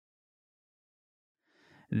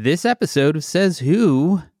This episode of Says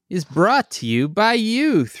Who is brought to you by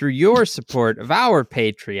you through your support of our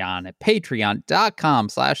Patreon at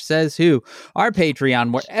patreon.com/sayswho. Our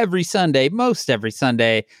Patreon, where every Sunday,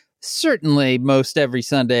 certainly most every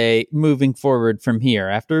Sunday moving forward from here,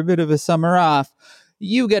 after a bit of a summer off,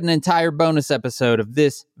 you get an entire bonus episode of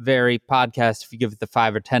this very podcast if you give it the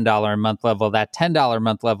 $5 or $10 a month level. That $10 a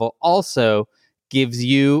month level also gives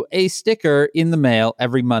you a sticker in the mail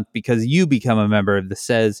every month because you become a member of the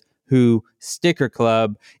Says Who Sticker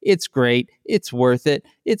Club. It's great. It's worth it.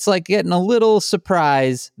 It's like getting a little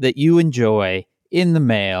surprise that you enjoy in the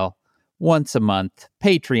mail once a month.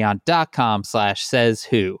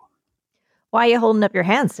 Patreon.com/sayswho. Why are you holding up your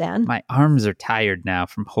hands, Dan? My arms are tired now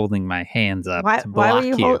from holding my hands up to block why were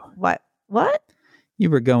you. What? You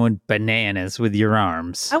were going bananas with your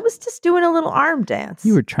arms. I was just doing a little arm dance.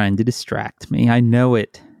 You were trying to distract me. I know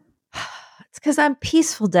it. It's because I'm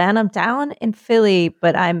peaceful, Dan. I'm down in Philly,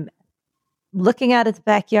 but I'm looking out at the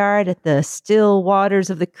backyard at the still waters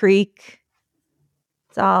of the creek.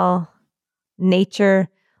 It's all nature.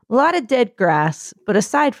 A lot of dead grass, but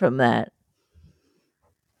aside from that,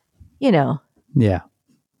 you know. Yeah.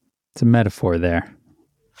 It's a metaphor there.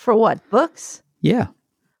 For what? Books? Yeah.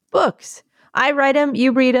 Books. I write them,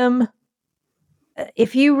 you read them.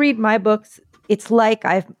 If you read my books, it's like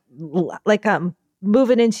I'm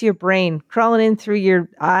moving into your brain, crawling in through your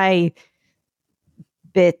eye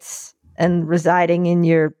bits and residing in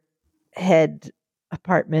your head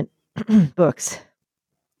apartment. Books.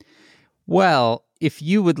 Well, if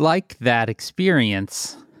you would like that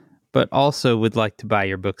experience, but also would like to buy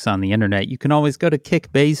your books on the internet, you can always go to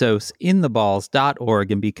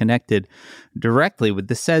kickbezosintheballs.org and be connected directly with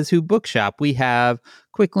the Says Who bookshop. We have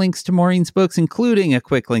quick links to Maureen's books, including a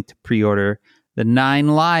quick link to pre-order The 9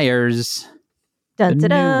 Liars, Dun, the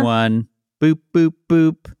da-da. new one. Boop, boop,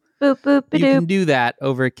 boop. Boop, boop, You can do that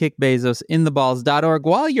over at kickbezosintheballs.org.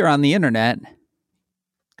 While you're on the internet,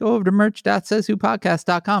 go over to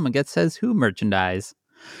merch.sayswhopodcast.com and get Says Who merchandise.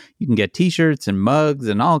 You can get t-shirts and mugs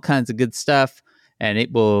and all kinds of good stuff, and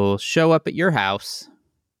it will show up at your house.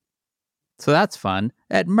 So that's fun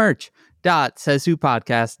at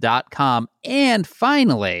merch.sayswhopodcast.com. And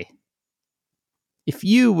finally, if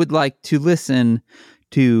you would like to listen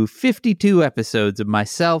to 52 episodes of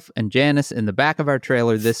myself and Janice in the back of our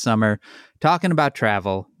trailer this summer talking about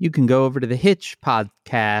travel, you can go over to the Hitch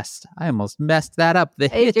Podcast. I almost messed that up. The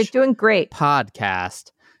Hey, Hitch you're doing great.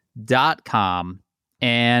 Podcast.com.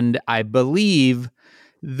 And I believe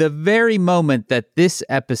the very moment that this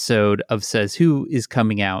episode of Says Who is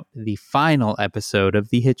coming out, the final episode of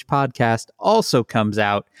the Hitch Podcast also comes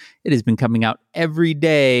out. It has been coming out every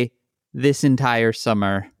day this entire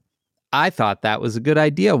summer. I thought that was a good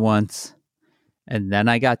idea once, and then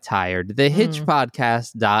I got tired.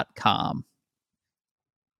 TheHitchPodcast.com.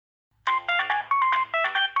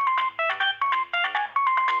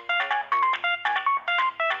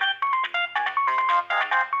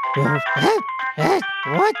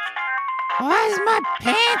 What? Why is my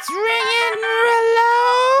pants ringing?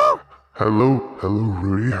 Hello? Hello,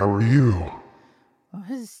 Rudy. How are you?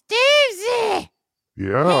 Stevesy!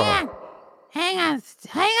 Yeah. Hang on,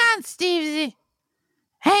 Stevesy.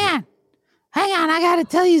 Hang on, I gotta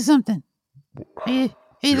tell you something. Are you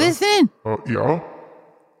listening? Yeah.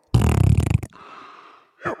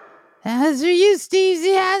 How's for you,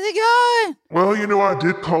 Stevesy? How's it going? Well, I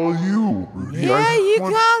did call you, Rudy. Yeah, you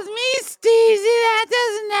called me, Stevesy. That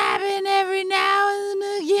doesn't happen every now and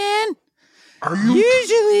again. Are you?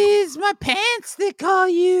 Usually it's my pants that call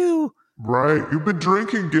you. Right. You've been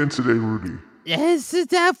drinking again today, Rudy. Yes,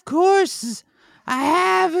 of course. I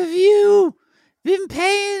have. Have you been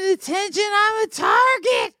paying attention? I'm a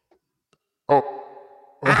target. Oh.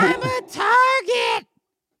 I'm a target.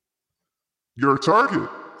 You're a target.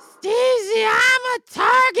 Stevesy, I'm a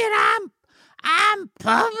target. I'm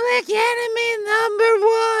public enemy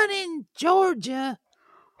 #1 in Georgia.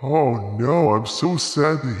 Oh, no. I'm so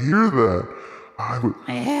sad to hear that.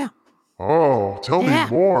 Yeah. Oh, tell me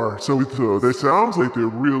more. So it sounds like they're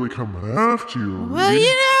really coming after you. Well,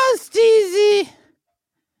 Stevesy,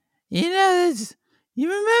 you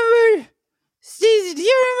remember, Stevesy, do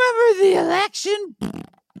you remember the election?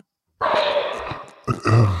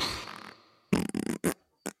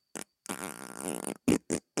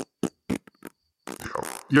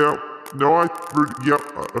 Yeah. No, yep.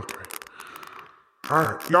 Okay. All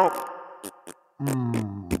right. Yep.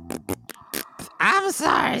 I'm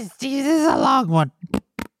sorry, Steve. This is a long one.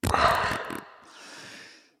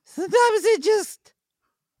 Sometimes they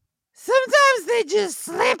just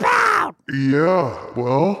slip out. Yeah,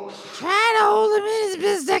 well. Try to hold him in as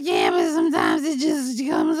best I can, but sometimes it just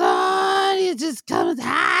comes on you just come.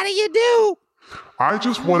 How do you do? I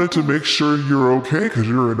just wanted to make sure you're okay because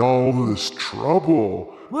you're in all this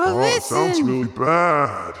trouble. Well, It sounds listen. really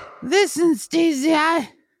bad. Listen, Stacey, I'm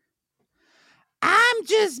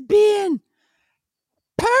just being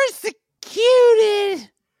persecuted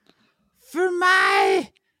for my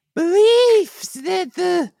beliefs that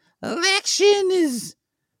the election is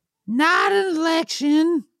not an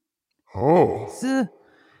election. Oh, It's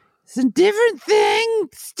a different thing,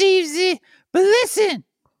 Stevesy. But listen,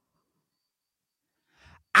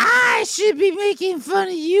 I should be making fun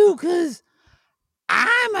of you because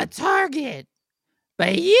I'm a target.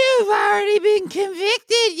 But you've already been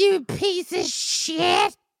convicted, you piece of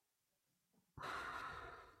shit.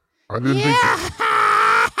 I didn't think.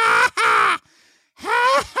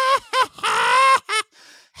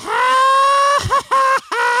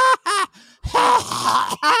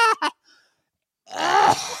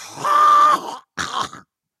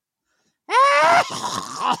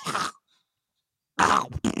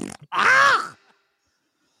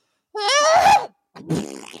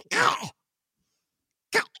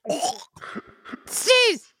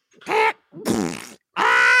 Jeez.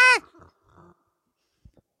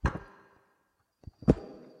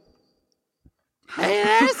 Hey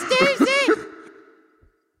there, Stevesy.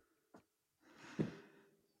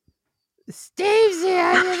 Stevesy,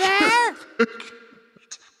 are you there?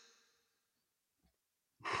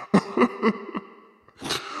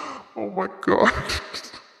 Oh my God.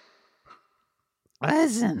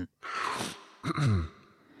 Listen,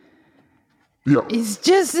 Yeah. it's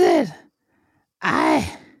just that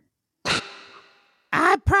I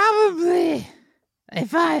probably,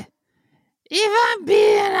 if I'm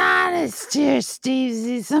being honest here,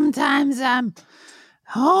 Stevesy, sometimes I'm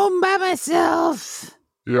home by myself.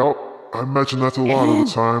 Yep. I imagine that's a lot of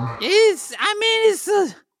the time. It's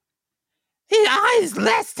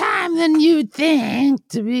less time than you'd think,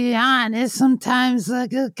 to be honest. Sometimes,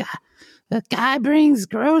 like, a guy brings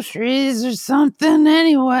groceries or something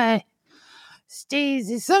anyway.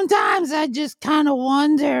 Stacey, sometimes I just kind of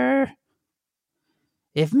wonder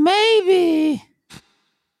if maybe...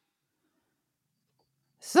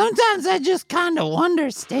 Sometimes I just kind of wonder,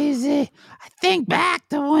 Stacey. I think back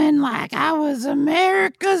to when, like, I was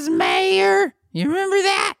America's mayor. You remember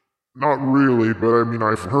that? Not really, but I mean,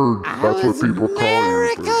 I've heard that's what people call you.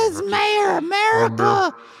 America's mayor.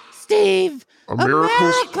 America, Steve.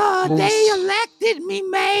 America. They elected me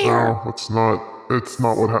mayor. No, it's not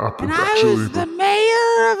what happened, And I actually. was the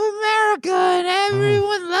mayor of America, and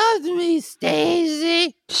everyone loved me,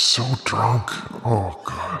 Stacey. So drunk. Oh,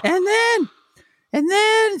 God. And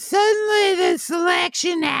then suddenly this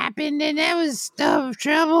election happened, and there was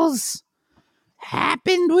troubles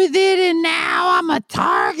happened with it, and now I'm a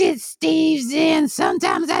target, Steve's in.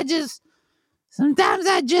 Sometimes I just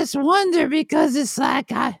wonder, because it's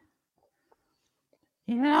like I'm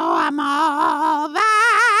all by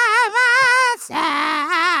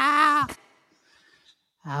myself.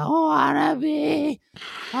 I wanna be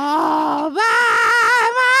all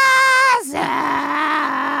by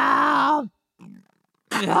myself.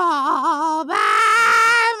 All by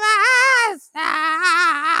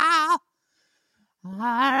myself.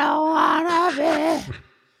 I don't wanna be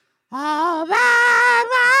all by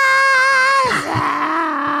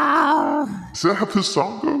myself. Is that how this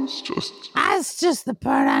song goes? That's just the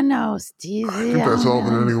part I know, Stevie. I think that's all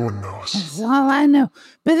that anyone knows. That's all I know.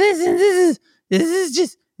 But listen, this is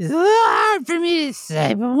just, it's a little hard for me to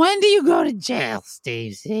say, but when do you go to jail,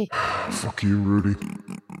 Stevie? Fuck you, Rudy.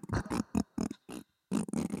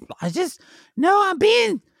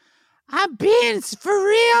 I'm being for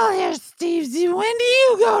real here, Stevesy. When do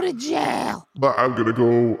you go to jail? But I'm gonna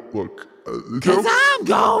go, look. Because I'm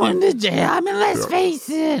going to jail. I mean, let's face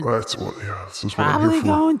it. This is what I'm Probably here for.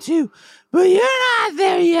 going to. But you're not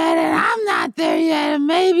there yet, and I'm not there yet, and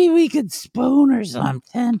maybe we could spoon or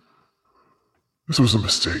something. This was a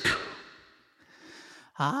mistake.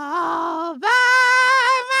 All by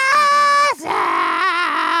myself.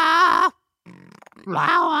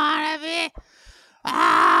 I wanna be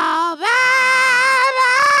all by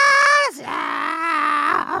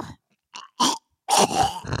myself.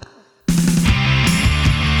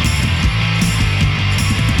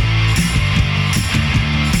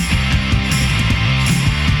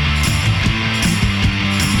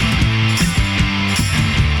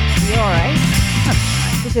 You all right?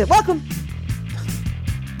 He said, welcome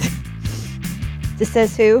to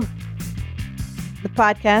Says Who, the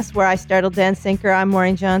podcast where I startle Dan Sinker. I'm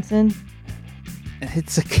Maureen Johnson.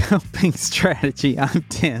 It's a coping strategy. I'm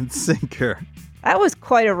Dan Sinker. That was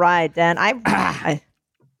quite a ride, Dan. I I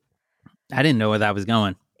didn't know where that was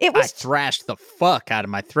going. It I was. thrashed the fuck out of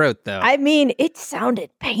my throat, though. I mean, it sounded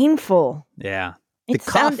painful. Yeah. The It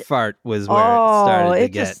cough sounded- fart was where it started to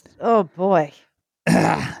get. Oh boy,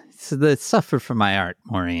 So the suffer from my art,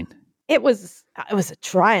 Maureen. it was a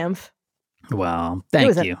triumph. Well, It thank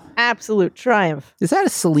was you. an absolute triumph. Is that a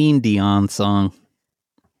Celine Dion song?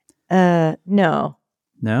 No,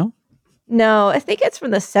 No? I think it's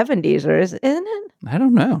from the 70s, isn't it? I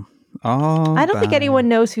don't know. I don't think anyone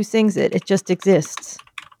knows who sings it. It just exists.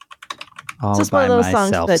 All It's just by one of those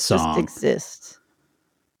songs myself that song. just exists.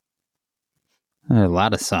 There are a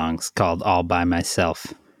lot of songs called All by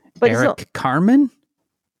Myself. But Eric Carmen?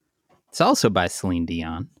 It's also by Celine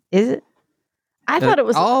Dion. is it? I thought it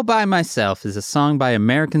was. All by Myself is a song by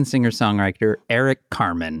American singer-songwriter Eric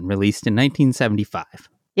Carmen, released in 1975.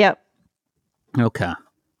 Yep. Okay.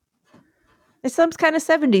 It's some kind of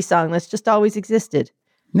 70s song that's just always existed.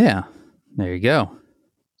 Yeah. There you go.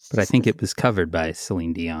 But I think it was covered by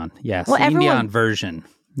Celine Dion. Yeah, Well, Celine everyone- Dion version,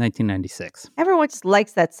 1996. Everyone just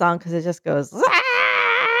likes that song because it just goes. Boy,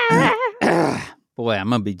 I'm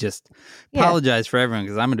going to be just Yeah. apologize for everyone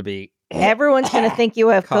because I'm going to be Everyone's going to think you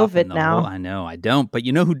have coughing COVID the now. whole- I know, I don't. But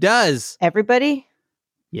you know who does? Everybody?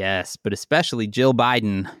 Yes, but especially Jill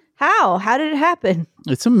Biden. How? How did it happen?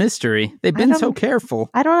 It's a mystery. They've been so don't- careful.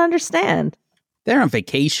 I don't understand. They're on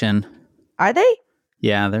vacation. Are they?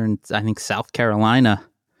 Yeah, they're in, I think, South Carolina.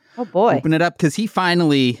 Oh boy. Open it up because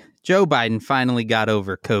Joe Biden finally got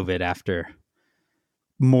over COVID after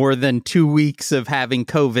more than 2 weeks of having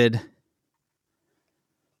COVID.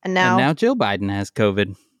 And now, And now Jill Biden has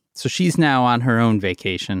COVID. So she's now on her own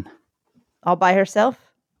vacation. all by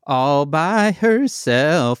herself? All by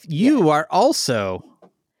herself. You are also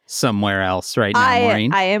somewhere else right now,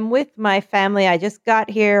 Maureen. I am with my family. I just got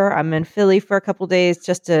here. I'm in Philly for a couple days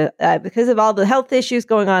just to, because of all the health issues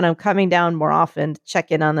going on, I'm coming down more often to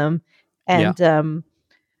check in on them. And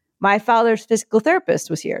my father's physical therapist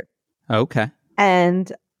was here. Okay.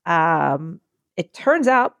 And it turns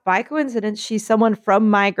out, by coincidence, she's someone from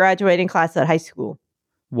my graduating class at high school.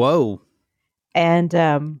 Whoa. And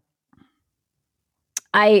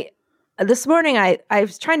this morning I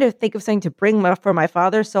was trying to think of something to bring for my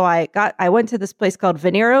father. So I went to this place called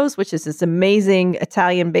Venero's, which is this amazing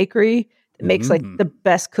Italian bakery that makes like the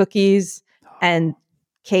best cookies and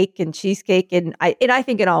cake and cheesecake. And I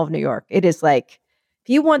think in all of New York, it is like, if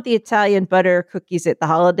you want the Italian butter cookies at the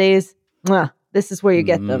holidays, this is where you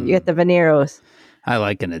get them. You get the Venero's. I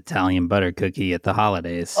like an Italian butter cookie at the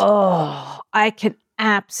holidays. Oh, I can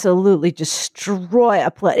absolutely destroy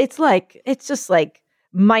a plate. It's just like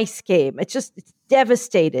mice game. It's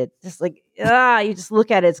devastated. Just like, you just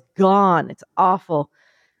look at it, it's gone. It's awful.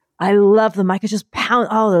 I love them. I could just pound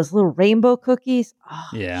all those little rainbow cookies. Oh,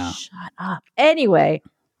 Yeah. shut up. Anyway,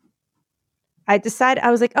 I decided,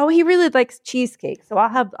 I was like, oh, he really likes cheesecake. So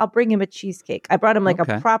I'll bring him a cheesecake. I brought him like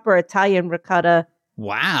Okay. a proper Italian ricotta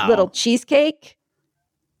Wow. little cheesecake.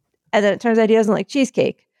 And then it turns out he doesn't like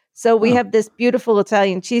cheesecake. So we have this beautiful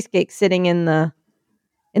Italian cheesecake sitting in the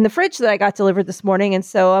fridge that I got delivered this morning. And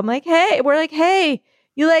so I'm like, hey,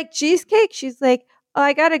 you like cheesecake? She's like, oh,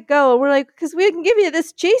 I gotta go. And we're like, because we can give you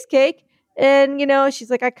this cheesecake. And, she's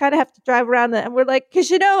like, I kind of have to drive around. And we're like, because,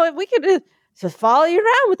 we could just follow you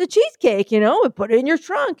around with the cheesecake, we put it in your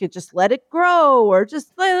trunk and just let it grow, or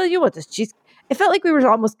just, you want this cheese. It felt like we were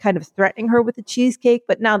almost kind of threatening her with the cheesecake,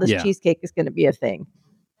 but now this cheesecake is going to be a thing.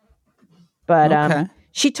 But Okay.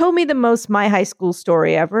 she told me the most my high school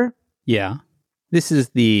story ever. Yeah. This is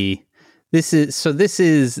the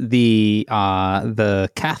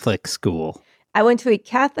Catholic school. I went to a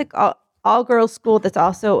Catholic all-girls school that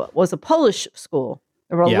also was a Polish school.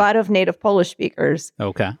 There were a lot of native Polish speakers.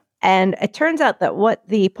 Okay. And it turns out that what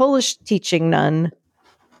the Polish teaching nun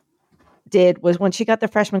did was when she got the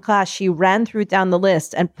freshman class, she ran down the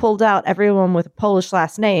list and pulled out everyone with a Polish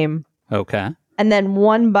last name. Okay. And then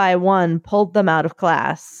one by one pulled them out of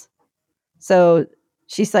class. So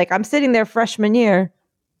she's like, I'm sitting there freshman year.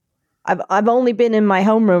 I've only been in my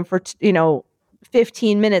homeroom for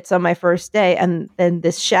 15 minutes on my first day, and then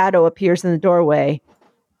this shadow appears in the doorway,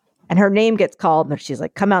 and her name gets called, and she's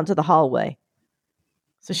like, come out into the hallway.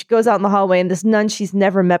 So she goes out in the hallway, and this nun she's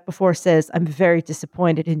never met before says, I'm very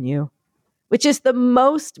disappointed in you, which is the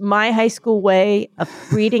most my high school way of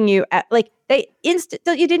greeting you.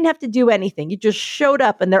 You didn't have to do anything. You just showed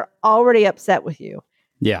up, and they're already upset with you.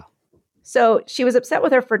 Yeah. So she was upset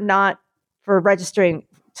with her for registering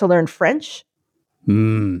to learn French.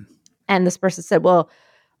 Mm. And this person said, well,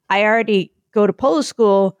 I already go to Polish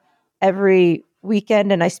school every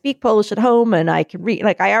weekend and I speak Polish at home and I can read,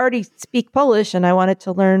 I already speak Polish and I wanted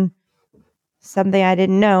to learn something I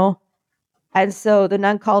didn't know. And so the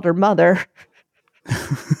nun called her mother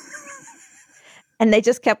And they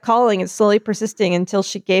just kept calling and slowly persisting until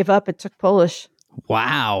she gave up and took Polish.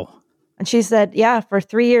 Wow. And she said, yeah, for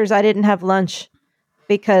 3 years, I didn't have lunch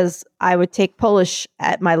because I would take Polish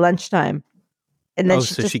at my lunchtime. And then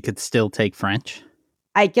she could still take French?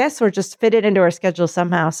 I guess, or just fit it into her schedule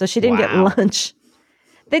somehow. So she didn't get lunch.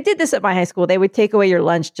 They did this at my high school. They would take away your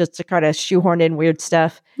lunch just to kind of shoehorn in weird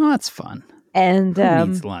stuff. Well, that's fun. And who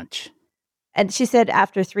needs lunch? And she said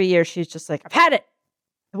after 3 years, she's just like, I've had it.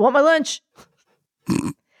 I want my lunch.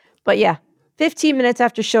 But yeah, 15 minutes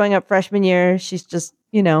after showing up freshman year, she's just,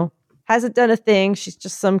 hasn't done a thing. She's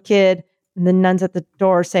just some kid. And the nun's at the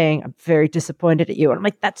door saying, I'm very disappointed at you. And I'm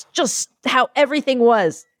like, that's just how everything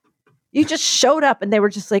was. You just showed up and they were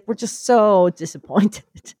just like, we're just so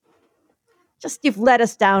disappointed. You've let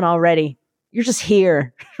us down already. You're just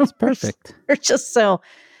here. It's perfect. You're just so,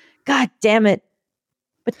 God damn it.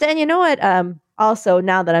 But then you know what? Also,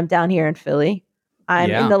 now that I'm down here in Philly,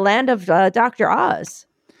 I'm in the land of Dr. Oz.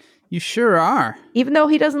 You sure are. Even though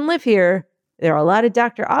he doesn't live here, there are a lot of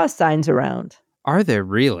Dr. Oz signs around. Are there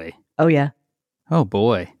really? Oh, yeah. Oh,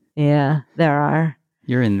 boy. Yeah, there are.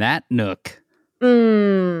 You're in that nook.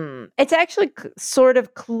 It's actually sort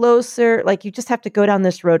of closer. Like, you just have to go down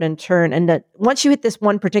this road and turn. And once you hit this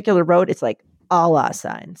one particular road, it's like Allah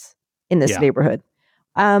signs in this neighborhood.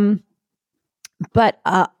 But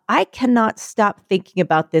I cannot stop thinking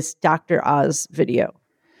about this Dr. Oz video.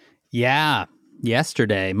 Yeah.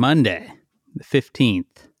 Yesterday, Monday, the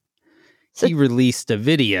 15th, he released a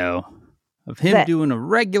video of him doing a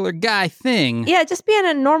regular guy thing. Yeah, just being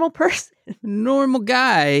a normal person. Normal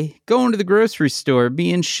guy going to the grocery store,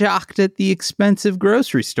 being shocked at the expensive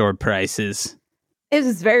grocery store prices. It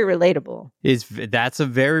was very relatable. That's a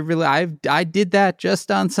very I did that just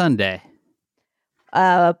on Sunday.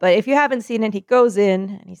 But if you haven't seen it, he goes in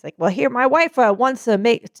and he's like, well, here, my wife wants to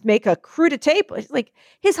make a crudité. It's like,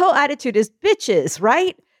 his whole attitude is bitches,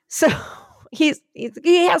 right? So he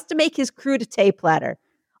has to make his crudité platter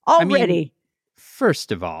already. I mean,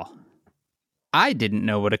 first of all, I didn't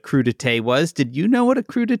know what a crudité was. Did you know what a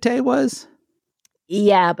crudité was?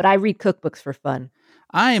 Yeah, but I read cookbooks for fun.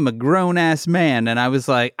 I am a grown-ass man, and I was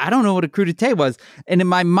like, I don't know what a crudité was. And in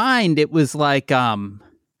my mind, it was like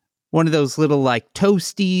one of those little like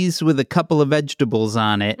toasties with a couple of vegetables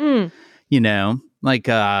on it. Like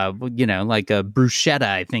a bruschetta,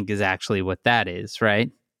 I think is actually what that is, right?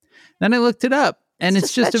 Then I looked it up, and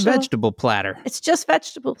it's just a vegetable platter. It's just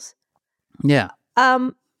vegetables. Yeah.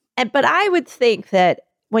 But I would think that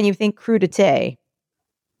when you think crudité,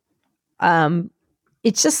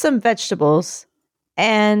 it's just some vegetables,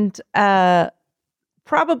 and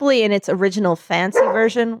probably in its original fancy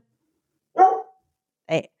version.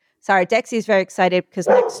 Hey, sorry, Dexy's very excited because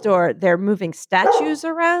next door they're moving statues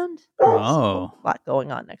around. Oh, a lot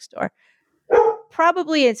going on next door.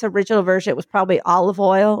 Probably its original version, it was probably olive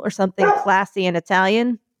oil or something classy and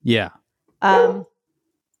Italian. Yeah.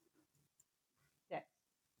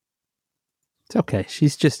 It's okay.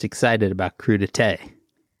 She's just excited about crudité.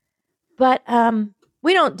 But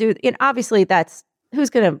we don't do. Obviously, that's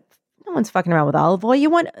no one's fucking around with olive oil. You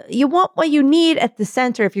want what you need at the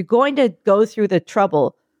center. If you're going to go through the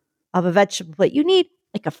trouble of a vegetable plate, you need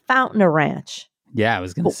like a fountain of ranch. Yeah, I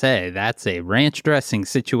was going to say, that's a ranch dressing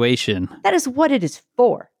situation. That is what it is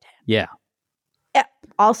for. Yeah.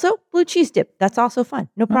 Also, blue cheese dip. That's also fine.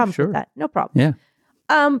 No problem with that. No problem.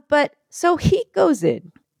 Yeah. But so he goes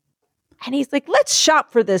in and he's like, let's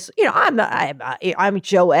shop for this. I'm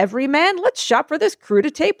Joe Everyman. Let's shop for this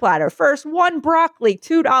crudité platter. First, one broccoli,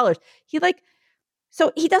 $2.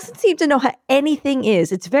 So he doesn't seem to know how anything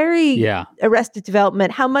is. It's very Arrested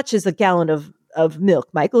Development. How much is a gallon of milk,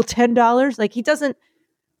 Michael? $10? Like he doesn't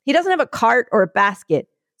have a cart or a basket.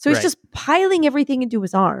 So he's just piling everything into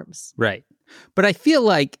his arms. Right. But I feel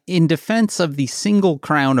like in defense of the single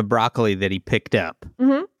crown of broccoli that he picked up,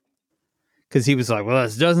 because he was like, well,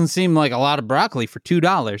 this doesn't seem like a lot of broccoli for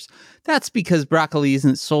 $2. That's because broccoli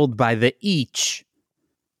isn't sold by the each.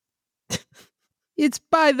 It's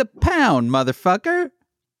by the pound, motherfucker.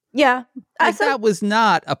 Yeah. That was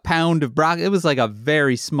not a pound of broccoli. It was like a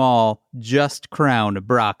very small, just crown of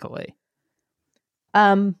broccoli.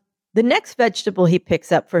 The next vegetable he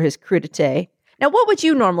picks up for his crudité. Now, what would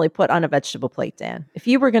you normally put on a vegetable plate, Dan, if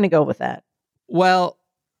you were going to go with that? Well,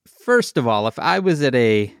 first of all, if I was at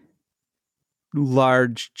a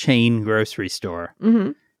large chain grocery store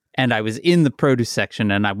and I was in the produce section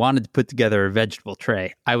and I wanted to put together a vegetable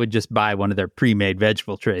tray, I would just buy one of their pre-made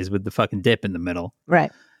vegetable trays with the fucking dip in the middle.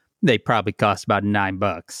 Right. They probably cost about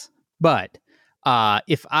 $9. But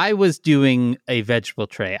if I was doing a vegetable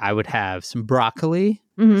tray, I would have some broccoli,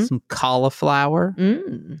 some cauliflower,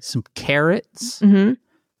 some carrots,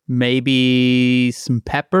 maybe some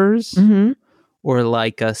peppers Mm-hmm. or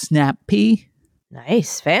like a snap pea.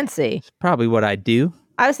 Nice. Fancy. It's probably what I do.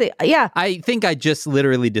 I would say, yeah. I think I just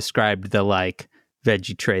literally described the like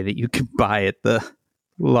veggie tray that you can buy at the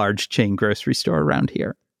large chain grocery store around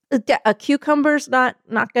here. A cucumber's not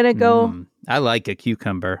going to go. I like a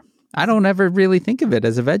cucumber. I don't ever really think of it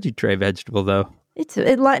as a veggie tray vegetable, though. It's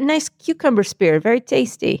a nice cucumber spear. Very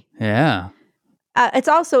tasty. Yeah. It's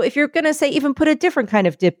also, if you're going to say even put a different kind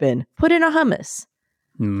of dip in, put in a hummus.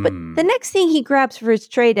 But the next thing he grabs for his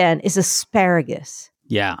tray, Dan, is asparagus.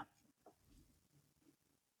 Yeah.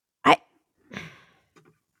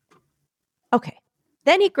 Okay.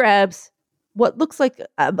 Then he grabs what looks like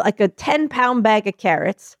a 10-pound bag of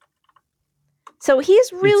carrots. So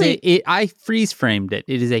he's really... I freeze framed it.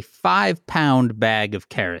 It is a 5-pound bag of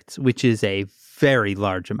carrots, which is a very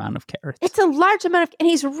large amount of carrots. It's a large amount of... And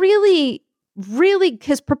he's really,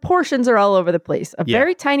 his proportions are all over the place. A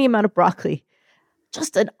very tiny amount of broccoli.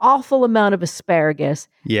 Just an awful amount of asparagus.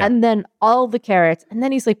 Yeah. And then all the carrots. And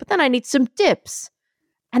then he's like, but then I need some dips.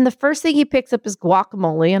 And the first thing he picks up is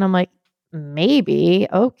guacamole. And I'm like, maybe,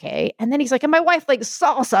 okay. And then he's like, and my wife likes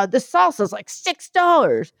salsa. This salsa's like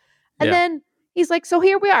 $6. And then he's like, so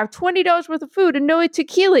here we are, $20 worth of food and no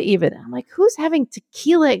tequila even. I'm like, who's having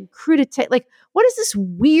tequila and crudité? Like, what is this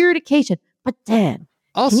weird occasion? But Dan.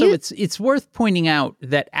 Also, it's worth pointing out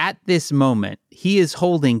that at this moment, he is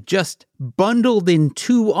holding just bundled in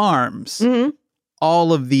 2 arms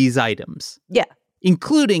all of these items. Yeah.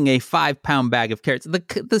 Including a 5-pound bag of carrots.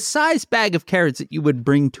 The size bag of carrots that you would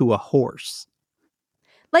bring to a horse.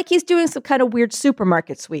 Like he's doing some kind of weird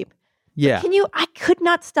supermarket sweep. Yeah. I could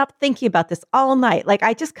not stop thinking about this all night. Like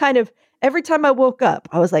I just kind of, every time I woke up,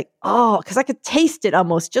 I was like, oh, because I could taste it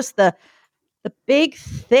almost. Just the big,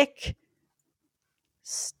 thick,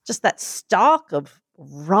 just that stalk of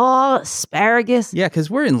raw asparagus. Yeah, because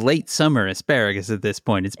we're in late summer asparagus at this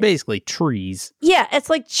point. It's basically trees. Yeah, it's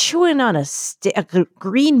like chewing on a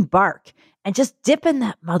green bark and just dipping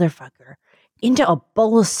that motherfucker into a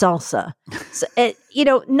bowl of salsa. So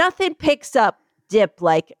nothing picks up dip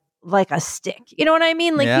like a stick. You know what I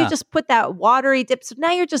mean? Like you just put that watery dip. So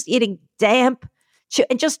now you're just eating damp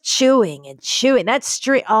and just chewing and chewing. That's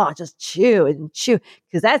string. Oh, just chew and chew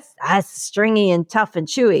because that's stringy and tough and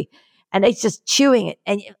chewy. And it's just chewing it.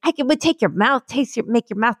 And it would take your mouth make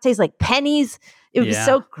your mouth taste like pennies. It was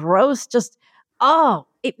so gross. Just,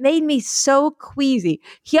 it made me so queasy.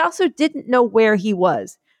 He also didn't know where he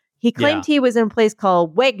was. He claimed he was in a place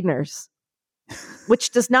called Wegner's,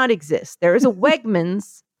 which does not exist. There is a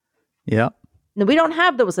Wegmans. Yeah. No, we don't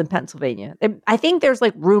have those in Pennsylvania. I think there's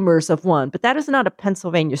like rumors of one, but that is not a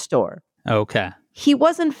Pennsylvania store. Okay. He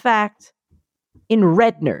was, in fact, in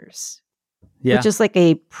Redner's. Yeah. Which is like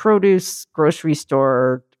a produce grocery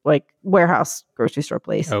store, like warehouse grocery store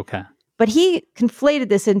place. Okay. But he conflated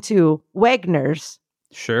this into Wegner's.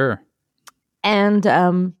 Sure. And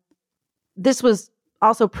this was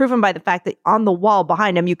also proven by the fact that on the wall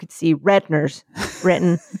behind him, you could see Redner's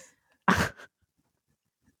written. Now,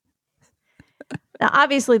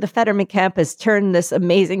 obviously, the Fetterman camp has turned this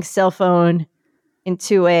amazing cell phone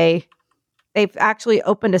into they've actually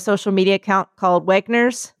opened a social media account called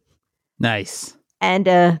Wegner's. Nice. And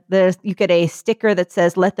you get a sticker that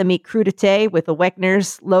says "Let them eat crudité" with a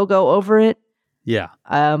Wegner's logo over it. Yeah.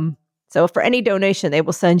 So for any donation, they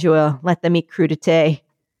will send you a "Let them eat crudité"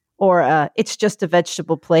 or "It's just a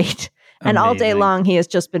vegetable plate." And all day long, he has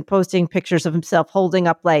just been posting pictures of himself holding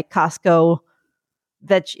up like Costco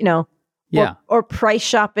or price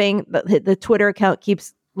shopping. The Twitter account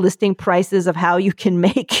keeps listing prices of how you can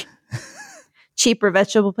make cheaper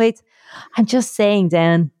vegetable plates. I'm just saying,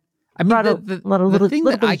 Dan. I mean, the thing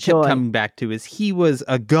that I kept coming back to is he was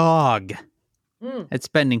agog at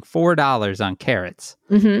spending $4 on carrots.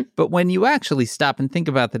 Mm-hmm. But when you actually stop and think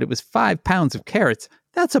about that it was 5 pounds of carrots,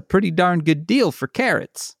 that's a pretty darn good deal for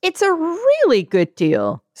carrots. It's a really good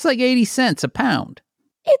deal. It's like 80 cents a pound.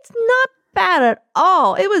 It's not bad at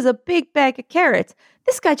all. It was a big bag of carrots.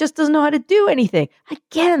 This guy just doesn't know how to do anything.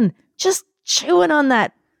 Again, just chewing on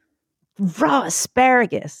that raw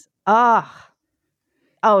asparagus.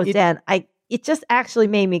 Dan, it just actually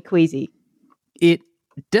made me queasy. It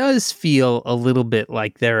does feel a little bit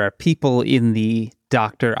like there are people in the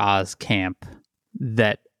Dr. Oz camp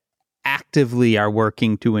that actively are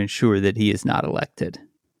working to ensure that he is not elected.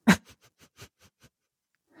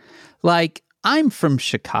 Like, I'm from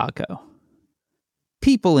Chicago.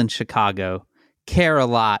 People in Chicago care a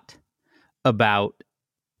lot about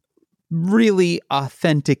really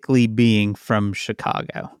authentically being from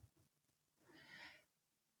Chicago.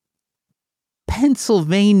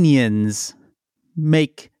 Pennsylvanians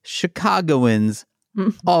make Chicagoans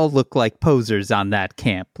all look like posers on that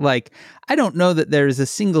camp. Like, I don't know that there is a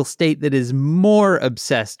single state that is more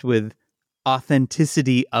obsessed with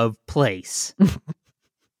authenticity of place.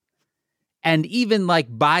 And even like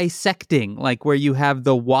bisecting, like where you have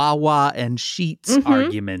the Wawa and Sheets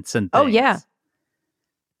arguments and things. Oh, yeah.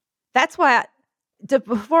 That's why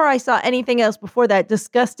before I saw anything else, before that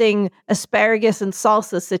disgusting asparagus and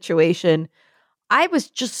salsa situation, I was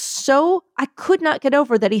just I could not get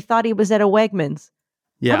over that he thought he was at a Wegmans.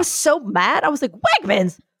 Yeah. I was so mad. I was like,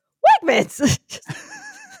 Wegmans!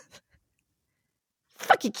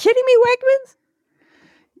 Fucking kidding me, Wegmans?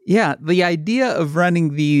 Yeah, the idea of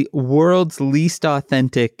running the world's least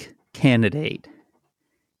authentic candidate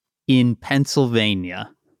in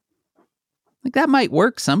Pennsylvania, like that might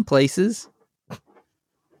work some places,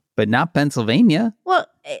 but not Pennsylvania. Well,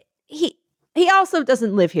 he also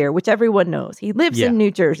doesn't live here, which everyone knows. He lives in New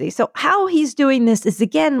Jersey. So how he's doing this is,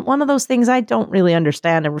 again, one of those things I don't really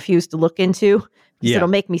understand and refuse to look into because it'll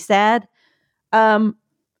make me sad.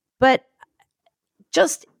 But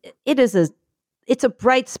just, it's a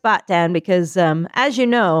bright spot, Dan, because as you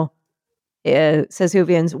know, says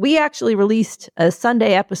Whovians, we actually released a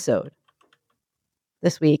Sunday episode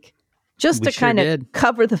this week just to kind of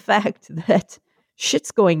cover the fact that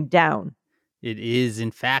shit's going down. It is,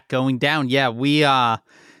 in fact, going down. Yeah, we,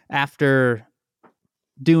 after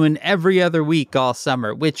doing every other week all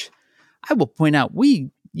summer, which I will point out,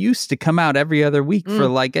 we used to come out every other week for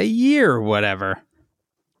like a year or whatever.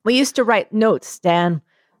 We used to write notes, Dan.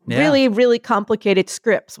 Yeah. Really, really complicated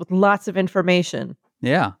scripts with lots of information.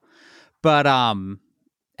 Yeah. But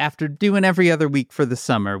after doing every other week for the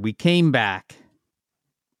summer, we came back.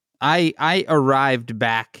 I arrived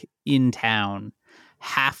back in town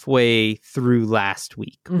halfway through last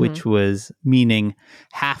week, which was meaning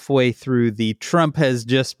halfway through the Trump has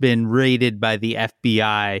just been raided by the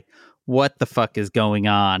FBI. What the fuck is going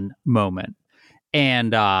on moment?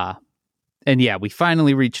 And yeah, we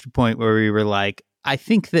finally reached a point where we were like, I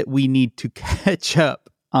think that we need to catch up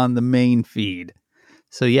on the main feed.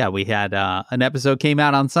 So yeah, we had an episode came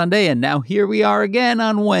out on Sunday, and now here we are again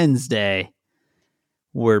on Wednesday.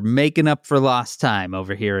 We're making up for lost time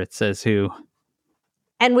over here at Says Who.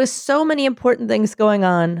 And with so many important things going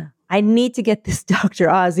on, I need to get this Dr.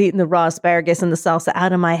 Oz eating the raw asparagus and the salsa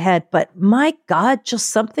out of my head. But my God, just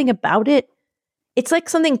something about it. It's like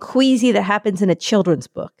something queasy that happens in a children's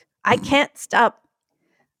book. I can't stop.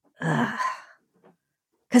 Because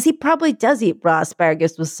he probably does eat raw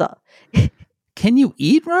asparagus with salt. Can you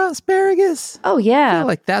eat raw asparagus? Oh, yeah. I feel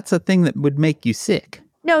like that's a thing that would make you sick.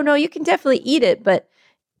 No, you can definitely eat it, but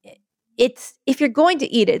if you're going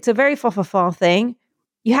to eat it, it's a very fa thing.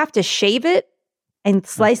 You have to shave it and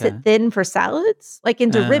slice it thin for salads, like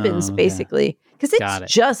into ribbons, basically. Because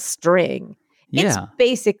it's just string. Yeah. It's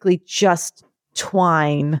basically just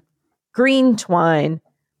twine, green twine.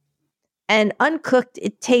 And uncooked,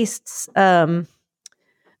 it tastes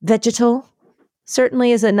vegetal.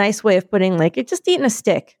 Certainly is a nice way of putting, like, you're just eating a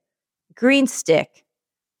stick. Green stick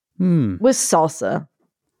with salsa.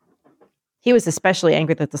 He was especially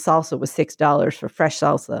angry that the salsa was $6 for fresh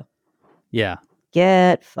salsa. Yeah.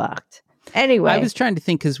 Get fucked. Anyway. I was trying to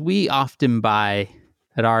think, because we often buy,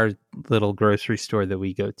 at our little grocery store that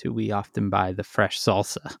we go to, we often buy the fresh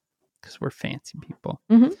salsa because we're fancy people.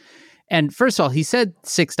 Mm-hmm. And first of all, he said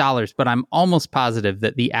 $6, but I'm almost positive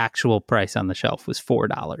that the actual price on the shelf was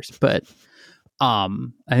 $4. But I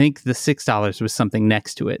think the $6 was something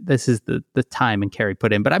next to it. This is the time and Carrie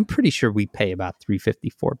put in, but I'm pretty sure we pay about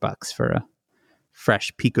 $3.54 for a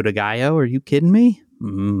fresh pico de gallo. Are you kidding me?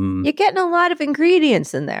 You're getting a lot of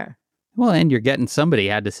ingredients in there. Well, and you're getting somebody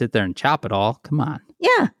had to sit there and chop it all. Come on.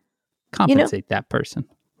 Yeah. Compensate that person.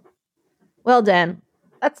 Well, Dan,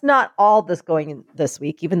 that's not all this going in this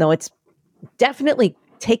week, even though it's definitely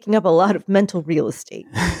taking up a lot of mental real estate.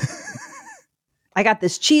 I got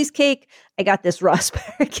this cheesecake. I got this raw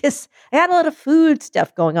asparagus. I had a lot of food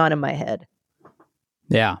stuff going on in my head.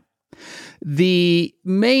 Yeah. The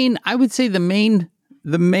main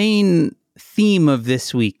theme of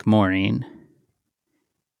this week, Maureen,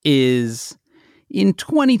 is in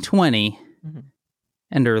 2020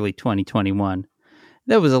 and early 2021,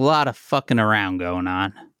 there was a lot of fucking around going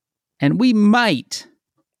on. And we might,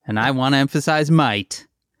 and I want to emphasize might,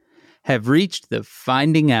 have reached the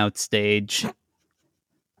finding out stage.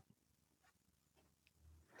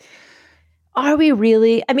 Are we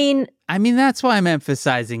really? I mean, that's why I'm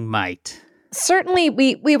emphasizing might. Certainly,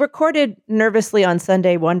 we recorded nervously on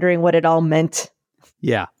Sunday, wondering what it all meant.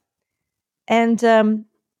 Yeah. And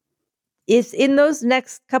is in those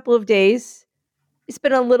next couple of days, it's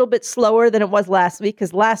been a little bit slower than it was last week,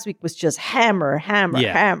 because last week was just hammer.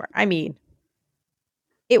 I mean,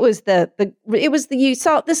 it was you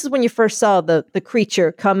saw, this is when you first saw the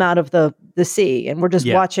creature come out of the sea, and we're just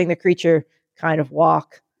watching the creature kind of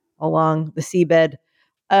walk along the seabed.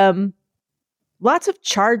 Lots of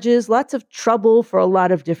charges, lots of trouble for a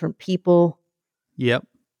lot of different people. Yep.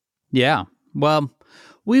 Yeah. Well,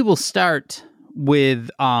 we will start with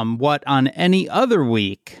what on any other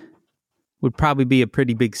week would probably be a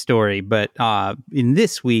pretty big story, but in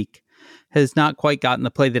this week has not quite gotten the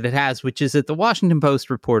play that it has, which is that the Washington Post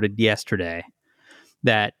reported yesterday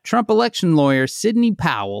that Trump election lawyer Sidney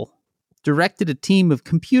Powell directed a team of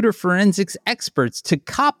computer forensics experts to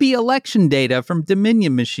copy election data from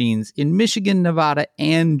Dominion machines in Michigan, Nevada,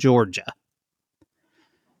 and Georgia.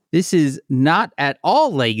 This is not at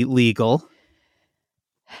all legal,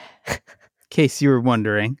 in case you were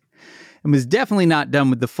wondering, and was definitely not done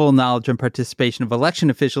with the full knowledge and participation of election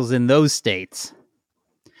officials in those states.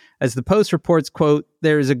 As the Post reports, quote,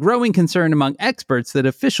 there is a growing concern among experts that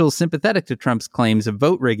officials sympathetic to Trump's claims of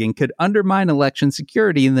vote rigging could undermine election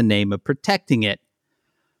security in the name of protecting it.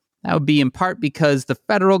 That would be in part because the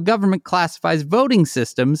federal government classifies voting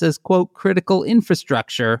systems as, quote, critical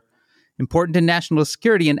infrastructure, important to national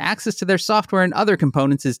security, and access to their software and other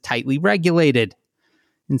components is tightly regulated.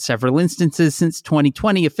 In several instances since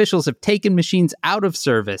 2020, officials have taken machines out of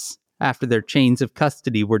service after their chains of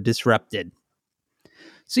custody were disrupted.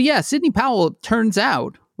 So yeah, Sidney Powell, it turns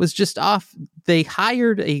out, was just off. They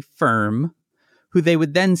hired a firm who they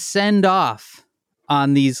would then send off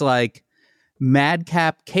on these like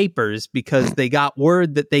madcap capers because they got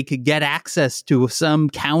word that they could get access to some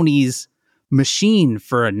county's machine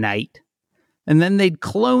for a night. And then they'd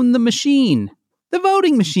clone the machine, the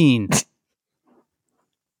voting machine.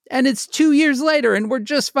 And it's 2 years later and we're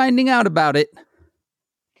just finding out about it.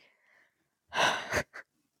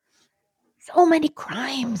 So many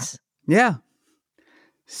crimes. Yeah.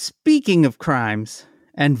 Speaking of crimes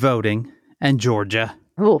and voting and Georgia.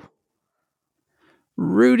 Oh.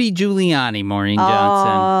 Rudy Giuliani, Maureen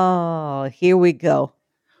Johnson. Oh, here we go.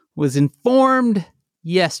 Was informed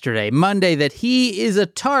yesterday, Monday, that he is a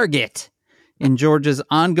target in Georgia's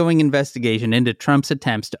ongoing investigation into Trump's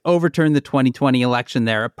attempts to overturn the 2020 election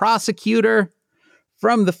there. A prosecutor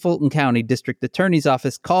from the Fulton County District Attorney's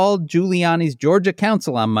Office called Giuliani's Georgia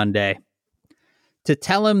counsel on Monday to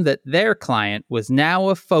tell him that their client was now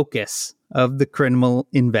a focus of the criminal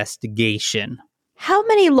investigation. How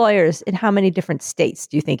many lawyers in how many different states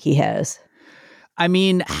do you think he has? I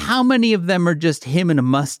mean, how many of them are just him in a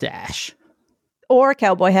mustache? Or a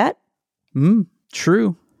cowboy hat?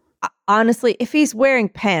 True. Honestly, if he's wearing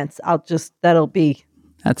pants, That's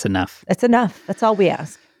enough. That's enough. That's all we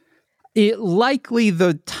ask. Likely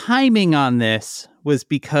the timing on this was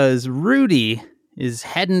because Rudy is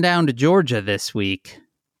heading down to Georgia this week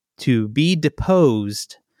to be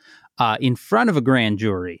deposed in front of a grand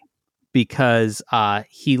jury because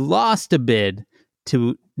he lost a bid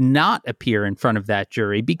to not appear in front of that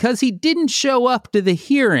jury because he didn't show up to the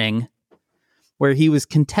hearing where he was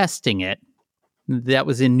contesting it. That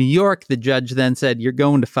was in New York. The judge then said, you're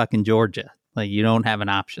going to fucking Georgia. Like, you don't have an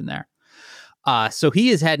option there. So he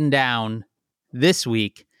is heading down this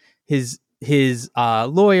week. His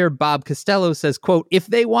lawyer, Bob Costello, says, quote, if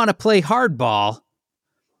they want to play hardball.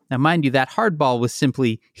 Now, mind you, that hardball was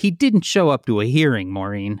simply, he didn't show up to a hearing,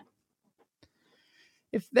 Maureen.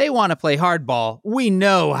 If they want to play hardball, we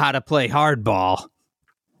know how to play hardball.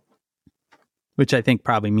 Which I think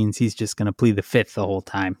probably means he's just going to plead the fifth the whole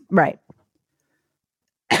time. Right.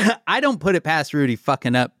 I don't put it past Rudy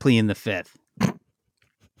fucking up pleading the fifth.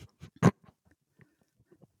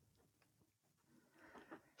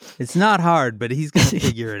 It's not hard, but he's going to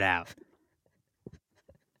figure it out.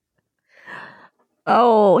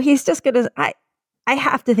 Oh, he's just going to... I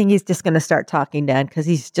have to think he's just going to start talking, Dan, because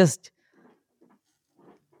he's just...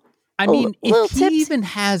 I mean, if he even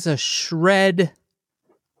has a shred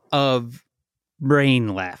of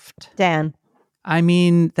brain left. Dan. I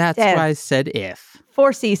mean, that's why I said if.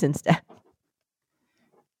 4 seasons, Dan.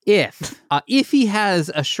 If he has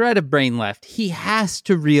a shred of brain left, he has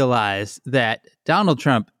to realize that Donald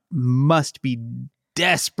Trump must be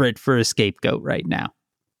desperate for a scapegoat right now.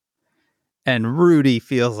 And Rudy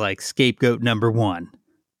feels like scapegoat number one.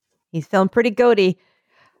 He's feeling pretty goaty.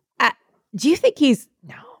 Do you think he's...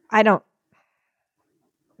 No, I don't...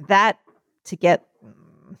 That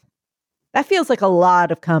feels like a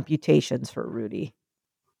lot of computations for Rudy.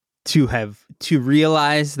 To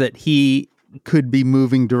realize that he could be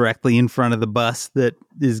moving directly in front of the bus that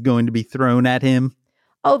is going to be thrown at him.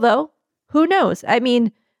 Although, who knows? I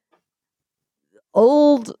mean,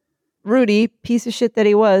 old Rudy, piece of shit that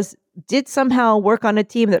he was, did somehow work on a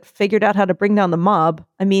team that figured out how to bring down the mob.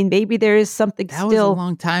 I mean, maybe there is something That was a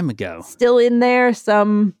long time ago. still in there.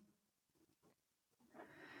 Some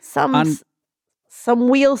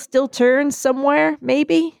wheel still turns somewhere,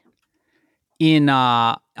 maybe.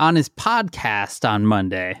 On his podcast on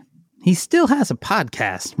Monday, he still has a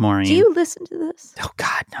podcast, Maureen. Do you listen to this? Oh,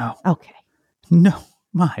 God, no. Okay. No,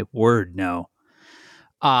 my word, no.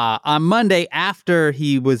 On Monday, after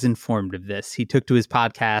he was informed of this, he took to his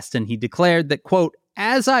podcast and he declared that, quote,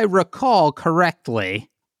 as I recall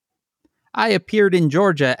correctly, I appeared in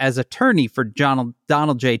Georgia as attorney for Donald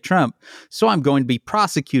J. Trump, so I'm going to be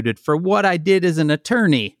prosecuted for what I did as an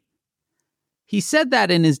attorney. He said that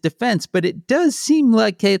in his defense, but it does seem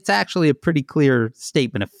like it's actually a pretty clear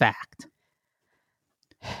statement of fact.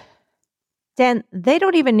 Dan, they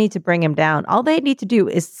don't even need to bring him down. All they need to do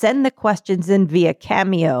is send the questions in via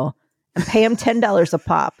Cameo and pay him $10 a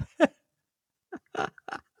pop.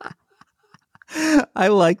 I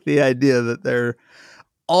like the idea that there are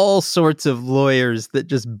all sorts of lawyers that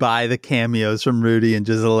just buy the cameos from Rudy and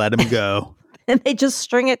just let him go. And they just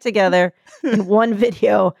string it together in one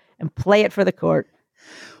video and play it for the court.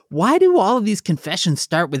 Why do all of these confessions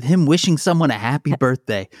start with him wishing someone a happy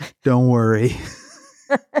birthday? Don't worry.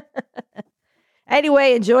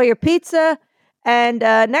 Anyway, enjoy your pizza. And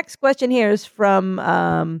next question here is from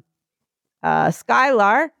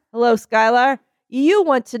Skylar. Hello, Skylar. You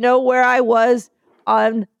want to know where I was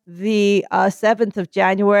on the 7th of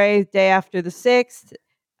January, day after the 6th.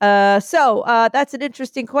 So that's an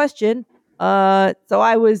interesting question. So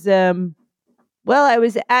I was, I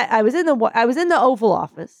was in the Oval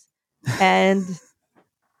Office, and this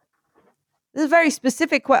is a very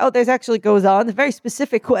specific. There's actually goes on a very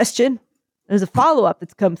specific question. There's a follow-up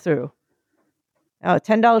that's come through. Oh,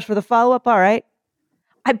 $10 for the follow-up. All right.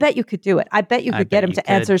 I bet you could do it. I bet you could get him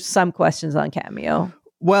to answer some questions on Cameo.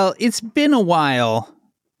 Well, it's been a while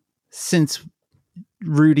since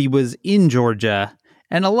Rudy was in Georgia,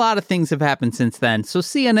 and a lot of things have happened since then. So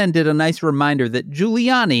CNN did a nice reminder that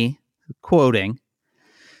Giuliani, quoting,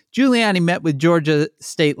 Giuliani met with Georgia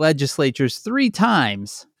state legislatures 3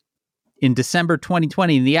 times in December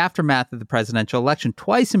 2020 in the aftermath of the presidential election,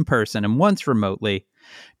 twice in person and once remotely.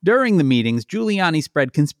 During the meetings, Giuliani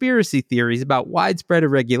spread conspiracy theories about widespread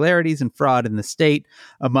irregularities and fraud in the state.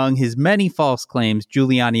 Among his many false claims,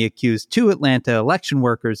 Giuliani accused 2 Atlanta election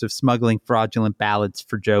workers of smuggling fraudulent ballots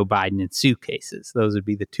for Joe Biden in suitcases. Those would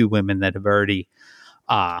be the 2 women that have already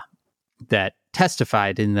that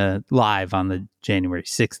testified in the live on the January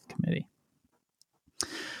 6th committee.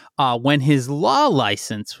 When his law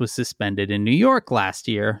license was suspended in New York last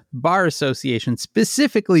year, the Bar Association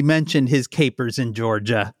specifically mentioned his capers in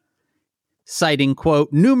Georgia, citing,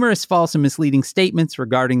 quote, numerous false and misleading statements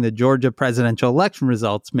regarding the Georgia presidential election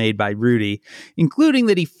results made by Rudy, including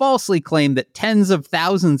that he falsely claimed that tens of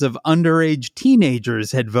thousands of underage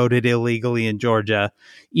teenagers had voted illegally in Georgia,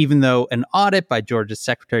 even though an audit by Georgia's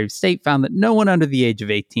Secretary of State found that no one under the age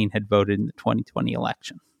of 18 had voted in the 2020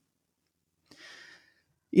 election.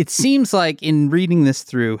 It seems like in reading this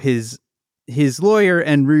through, his lawyer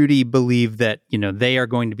and Rudy believe that, they are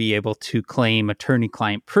going to be able to claim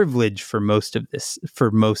attorney-client privilege for most of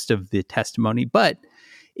the testimony. But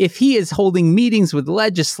if he is holding meetings with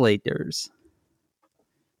legislators,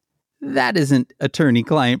 that isn't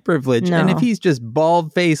attorney-client privilege. No. And if he's just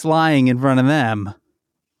bald-faced lying in front of them,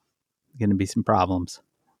 there's going to be some problems.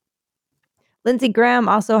 Lindsey Graham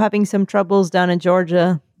also having some troubles down in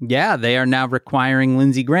Georgia. Yeah, they are now requiring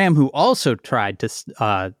Lindsey Graham, who also tried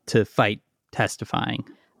to fight testifying.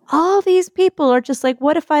 All these people are just like,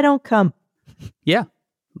 what if I don't come? Yeah,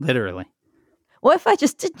 literally. What if I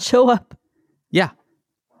just didn't show up? Yeah.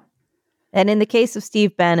 And in the case of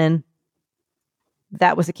Steve Bannon,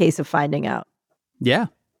 that was a case of finding out. Yeah.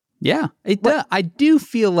 Yeah. I do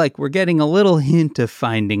feel like we're getting a little hint of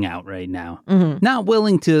finding out right now. Mm-hmm. Not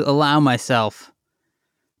willing to allow myself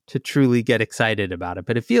to truly get excited about it,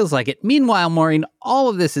 but it feels like it. Meanwhile, Maureen, all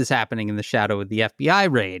of this is happening in the shadow of the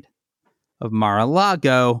FBI raid of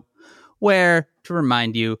Mar-a-Lago, where, to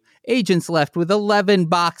remind you, agents left with 11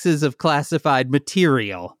 boxes of classified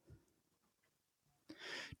material.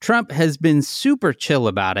 Trump has been super chill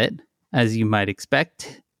about it, as you might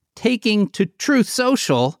expect, taking to Truth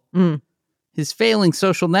Social, his failing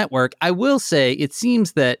social network. I will say it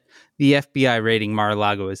seems that the FBI raiding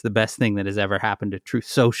Mar-a-Lago is the best thing that has ever happened to Truth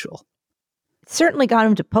Social. It certainly got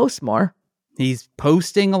him to post more. He's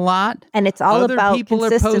posting a lot. And it's all Other about people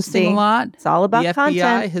consistency. are posting a lot. It's all about the content.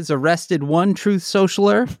 FBI has arrested one Truth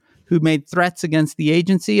Socialer who made threats against the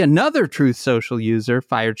agency. Another Truth Social user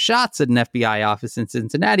fired shots at an FBI office in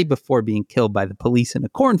Cincinnati before being killed by the police in a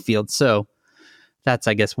cornfield. So That's,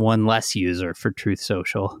 I guess, one less user for Truth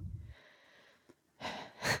Social.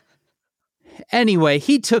 Anyway,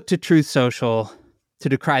 he took to Truth Social to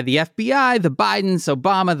decry the FBI, the Bidens,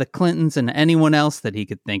 Obama, the Clintons, and anyone else that he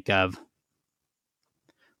could think of.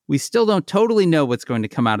 We still don't totally know what's going to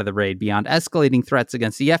come out of the raid beyond escalating threats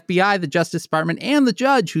against the FBI, the Justice Department, and the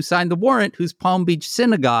judge who signed the warrant, whose Palm Beach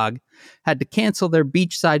synagogue had to cancel their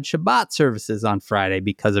beachside Shabbat services on Friday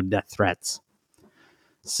because of death threats.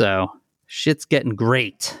 So, shit's getting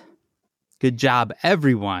great. Good job,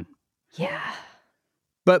 everyone. Yeah.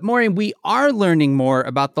 But Maureen, we are learning more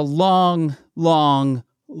about the long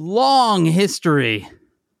history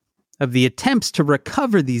of the attempts to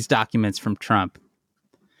recover these documents from Trump.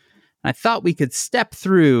 I thought we could step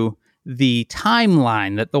through the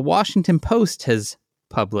timeline that the Washington Post has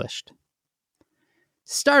published.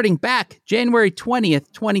 Starting back January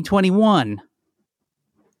 20th, 2021.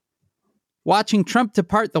 Watching Trump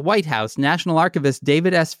depart the White House, National Archivist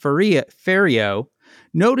David S. Ferriero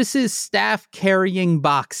notices staff carrying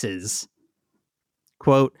boxes.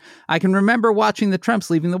 Quote, I can remember watching the Trumps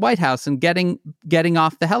leaving the White House and getting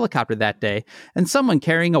off the helicopter that day, and someone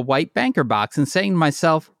carrying a white banker box and saying to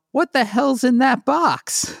myself, what the hell's in that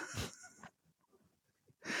box?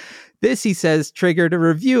 This, he says, triggered a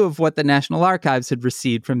review of what the National Archives had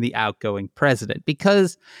received from the outgoing president,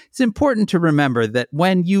 because it's important to remember that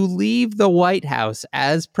when you leave the White House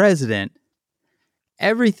as president,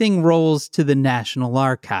 everything rolls to the National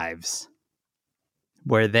Archives,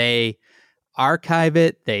 where they archive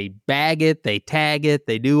it, they bag it, they tag it,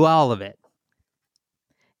 they do all of it.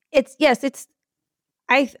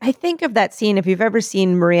 I think of that scene, if you've ever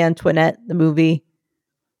seen Marie Antoinette, the movie.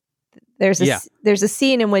 There's a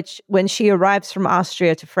scene in which when she arrives from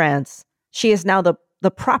Austria to France, she is now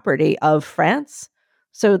the property of France.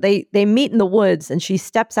 So they meet in the woods and she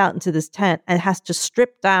steps out into this tent and has to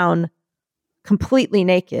strip down completely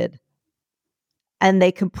naked. And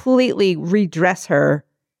they completely redress her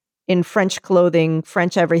in French clothing,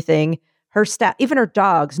 French everything. Her staff, even her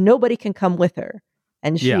dogs, nobody can come with her.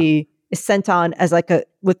 And she is sent on as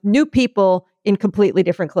with new people in completely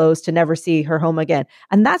different clothes to never see her home again.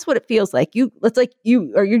 And that's what it feels like.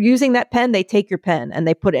 You're using that pen, they take your pen and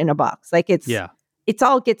they put it in a box. It's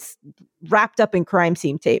all gets wrapped up in crime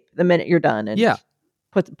scene tape the minute you're done and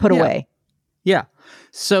put away. Yeah.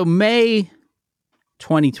 So May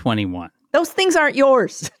 2021. Those things aren't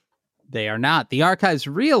yours. They are not. The archives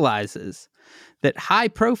realizes that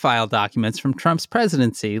high-profile documents from Trump's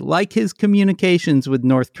presidency, like his communications with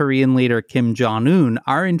North Korean leader Kim Jong-un,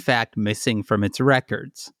 are in fact missing from its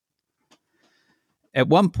records. At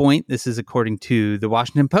one point, this is according to the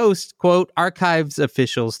Washington Post, quote, archives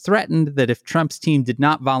officials threatened that if Trump's team did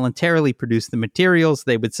not voluntarily produce the materials,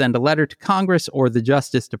 they would send a letter to Congress or the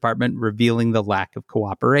Justice Department revealing the lack of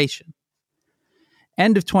cooperation.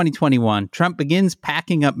 End of 2021, Trump begins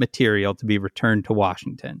packing up material to be returned to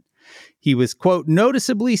Washington. He was, quote,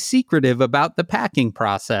 noticeably secretive about the packing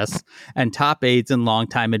process, and top aides and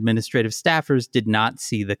longtime administrative staffers did not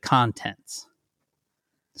see the contents.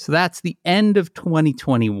 So that's the end of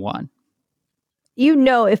 2021. You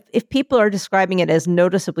know, if people are describing it as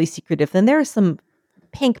noticeably secretive, then there is some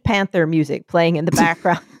Pink Panther music playing in the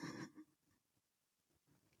background.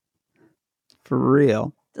 For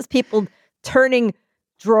real. Just people turning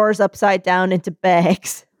drawers upside down into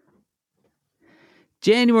bags.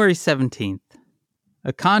 January 17th,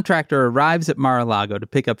 a contractor arrives at Mar-a-Lago to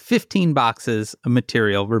pick up 15 boxes of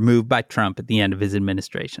material removed by Trump at the end of his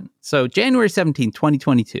administration. So January 17th,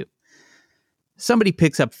 2022, somebody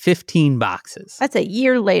picks up 15 boxes. That's a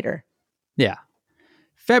year later. Yeah.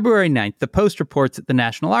 February 9th, the Post reports that the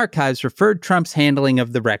National Archives referred Trump's handling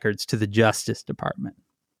of the records to the Justice Department.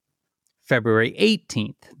 February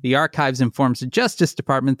 18th, the archives informs the Justice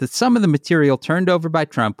Department that some of the material turned over by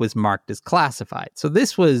Trump was marked as classified. So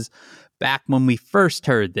this was back when we first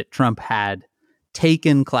heard that Trump had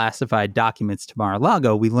taken classified documents to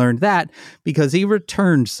Mar-a-Lago. We learned that because he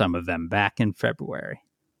returned some of them back in February.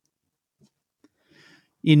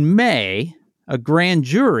 In May, a grand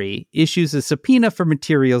jury issues a subpoena for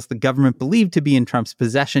materials the government believed to be in Trump's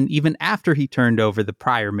possession even after he turned over the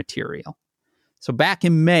prior material. So back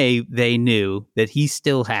in May, they knew that he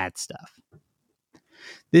still had stuff.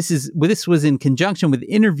 This was in conjunction with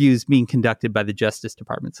interviews being conducted by the Justice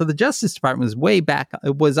Department. So the Justice Department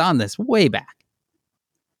was on this way back.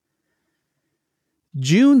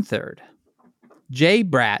 June 3rd, Jay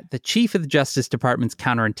Bratt, the chief of the Justice Department's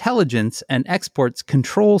Counterintelligence and Exports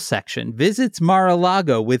Control Section, visits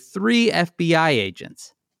Mar-a-Lago with 3 FBI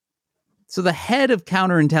agents. So the head of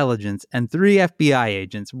counterintelligence and 3 FBI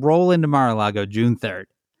agents roll into Mar-a-Lago June 3rd.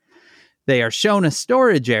 They are shown a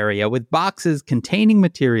storage area with boxes containing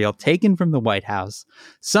material taken from the White House,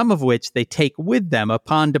 some of which they take with them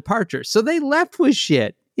upon departure. So they left with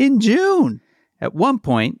shit in June. At one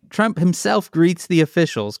point, Trump himself greets the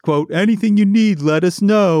officials, quote, "Anything you need, let us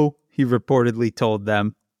know," he reportedly told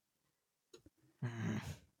them.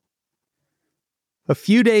 A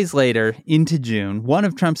few days later, into June, one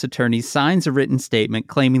of Trump's attorneys signs a written statement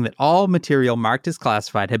claiming that all material marked as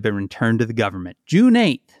classified had been returned to the government. June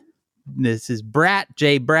 8th. This is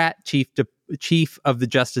Jay Bratt, chief of the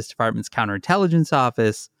Justice Department's counterintelligence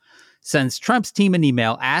office, sends Trump's team an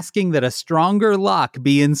email asking that a stronger lock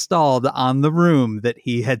be installed on the room that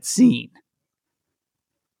he had seen.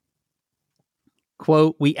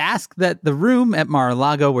 Quote, "We ask that the room at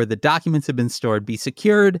Mar-a-Lago where the documents have been stored be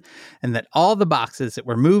secured and that all the boxes that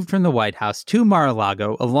were moved from the White House to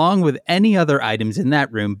Mar-a-Lago, along with any other items in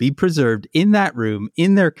that room, be preserved in that room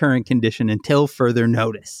in their current condition until further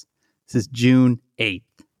notice." This is June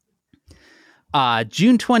 8th.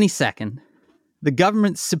 June 22nd, the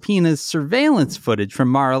government subpoenas surveillance footage from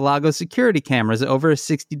Mar-a-Lago security cameras over a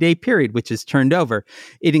 60-day period, which is turned over.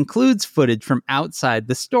 It includes footage from outside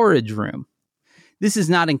the storage room. This is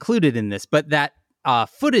not included in this, but that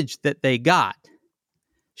footage that they got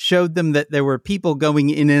showed them that there were people going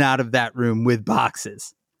in and out of that room with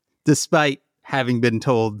boxes, despite having been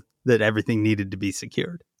told that everything needed to be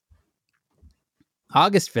secured.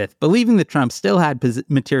 August 5th, believing that Trump still had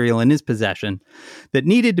material in his possession that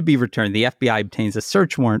needed to be returned, the FBI obtains a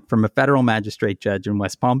search warrant from a federal magistrate judge in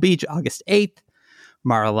West Palm Beach. August 8th,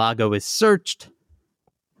 Mar-a-Lago is searched.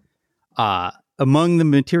 Among the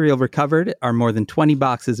material recovered are more than 20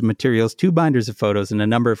 boxes of materials, 2 binders of photos, and a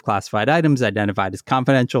number of classified items identified as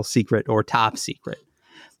confidential, secret, or top secret.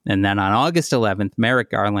 And then on August 11th, Merrick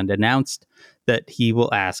Garland announced that he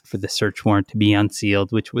will ask for the search warrant to be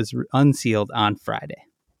unsealed, which was unsealed on Friday.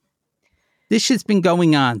 This shit's been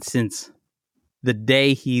going on since the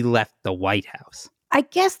day he left the White House. I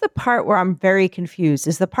guess the part where I'm very confused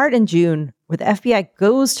is the part in June where the FBI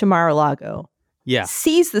goes to Mar-a-Lago,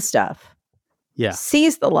 sees the stuff,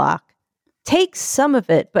 sees the lock, takes some of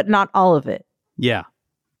it, but not all of it. Yeah.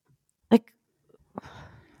 Like,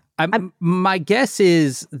 my guess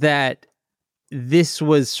is that this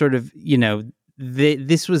was sort of,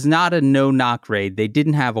 this was not a no-knock raid. They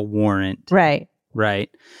didn't have a warrant. Right.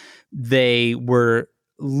 They were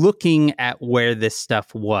looking at where this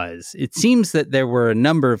stuff was. It seems that there were a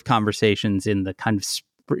number of conversations in the kind of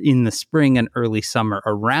in the spring and early summer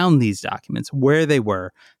around these documents, where they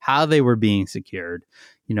were, how they were being secured,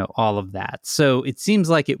 all of that. So it seems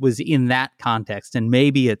like it was in that context. And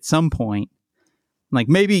maybe at some point, like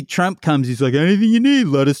maybe Trump comes, he's like, "Anything you need,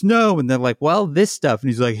 let us know." And they're like, "Well, this stuff." And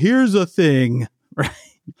he's like, "Here's a thing, right?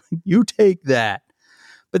 You take that."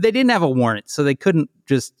 But they didn't have a warrant, so they couldn't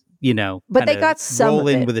just, but they got some roll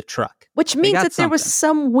of in it, with a truck. Which means that there was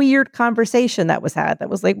some weird conversation that was had that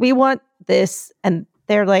was like, "We want this." And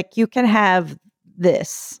they're like, "You can have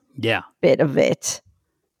this bit of it."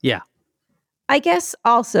 Yeah. I guess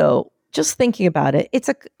also, just thinking about it,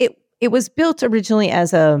 it was built originally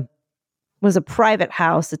as a private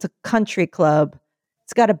house. It's a country club.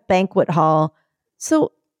 It's got a banquet hall.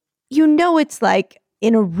 So, it's like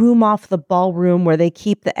in a room off the ballroom where they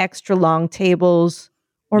keep the extra long tables,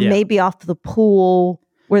 or maybe off the pool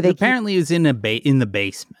where they apparently it was in the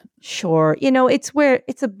basement. Sure. It's where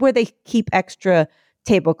they keep extra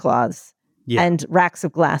tablecloths and racks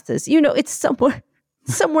of glasses. It's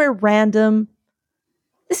somewhere random.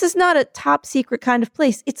 This is not a top secret kind of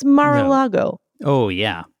place. It's Mar-a-Lago. No. Oh,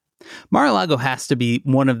 yeah. Mar-a-Lago has to be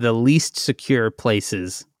one of the least secure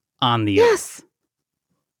places on the earth.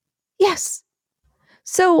 Yes.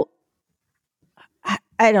 So,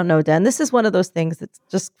 I don't know, Dan. This is one of those things that's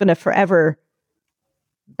just going to forever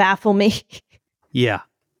baffle me. Yeah.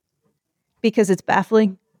 Because it's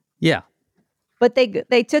baffling. Yeah. But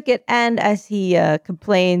they took it, and as he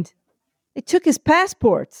complained, they took his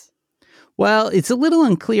passports. Well, it's a little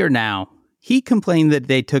unclear now. He complained that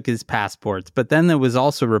they took his passports, but then there was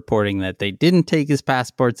also reporting that they didn't take his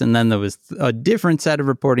passports, and then there was a different set of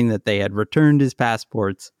reporting that they had returned his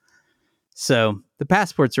passports. So the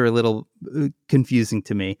passports are a little confusing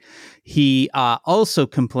to me. He also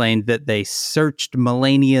complained that they searched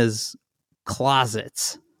Melania's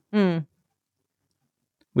closets,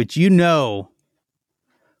 which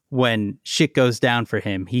when shit goes down for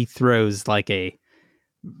him, he throws like a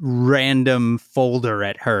random folder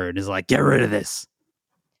at her and is like, "Get rid of this."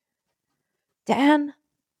 Dan,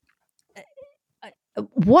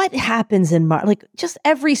 what happens in like just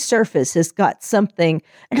every surface has got something.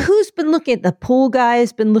 And who's been looking at the pool guy?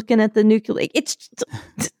 Has been looking at the nuclear. It's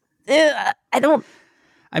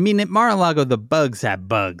I I mean, at Mar-a-Lago, the bugs have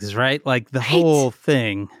bugs, right? Like the Right. whole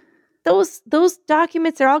thing. Those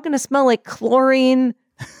documents are all going to smell like chlorine.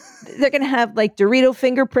 They're going to have like Dorito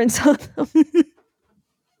fingerprints on them.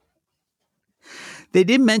 They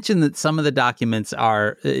did mention that some of the documents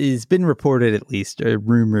it's been reported at least, or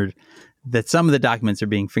rumored, that some of the documents are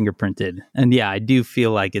being fingerprinted. And yeah, I do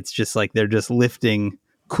feel like it's just like they're just lifting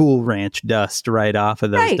Cool Ranch dust right off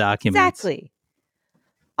of those Right, documents. exactly.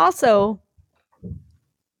 Also,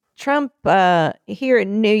 Trump here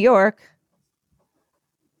in New York,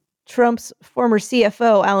 Trump's former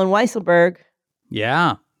CFO, Alan Weisselberg,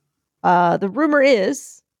 Yeah. the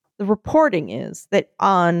reporting is that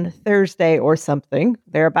on Thursday or something,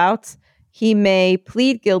 thereabouts, he may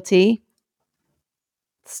plead guilty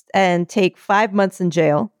and take 5 months in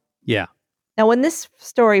jail. Yeah. Now, when this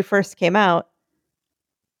story first came out,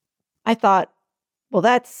 I thought, well,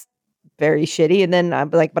 that's very shitty. And then I'm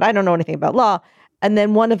like, but I don't know anything about law. And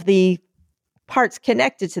then one of the parts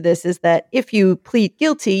connected to this is that if you plead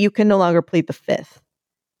guilty, you can no longer plead the fifth.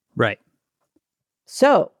 Right.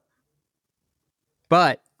 So,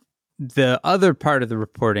 But the other part of the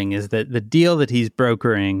reporting is that the deal that he's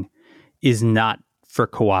brokering is not for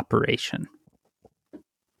cooperation.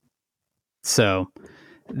 So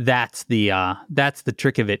that's the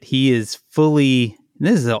trick of it. He is fully,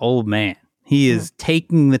 this is an old man. He is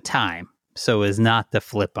taking the time so as not to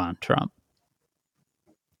flip on Trump.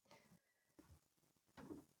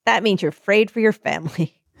 that means you're afraid for your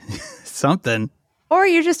family. Something. Or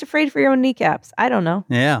you're just afraid for your own kneecaps. I don't know.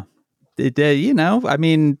 Yeah. I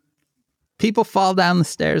mean, people fall down the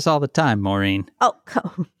stairs all the time, Maureen. Oh,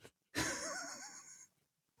 come.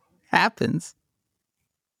 Happens.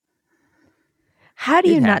 How do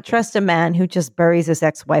It you not happens. trust a man who just buries his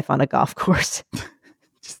ex-wife on a golf course?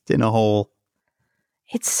 Just in a hole.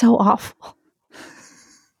 It's so awful.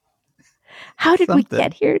 How did we Something.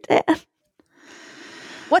 get here, Dan?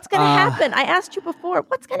 What's going to happen? I asked you before.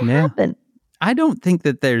 What's going to happen? I don't think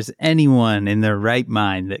that there's anyone in their right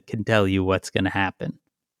mind that can tell you what's going to happen.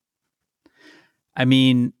 I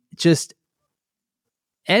mean, just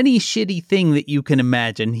any shitty thing that you can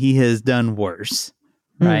imagine, he has done worse,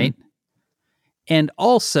 right? And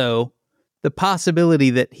also, the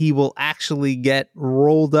possibility that he will actually get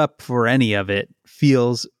rolled up for any of it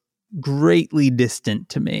feels greatly distant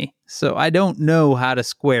to me. So I don't know how to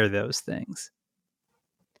square those things.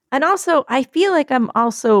 And also, I feel like I'm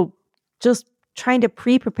also just trying to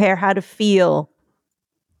prepare how to feel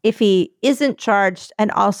if he isn't charged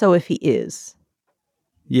and also if he is.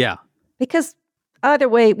 Yeah. Because either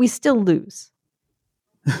way, we still lose.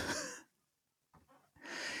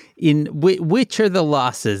 In which are the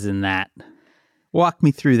losses in that? Walk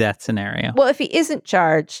me through that scenario. Well, if he isn't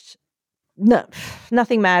charged,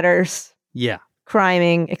 nothing matters, Yeah.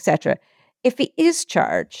 criming, etc. If he is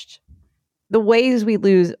charged, the ways we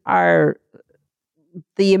lose are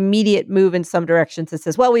the immediate move in some directions that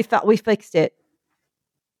says, well, we fixed it.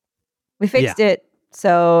 We fixed it,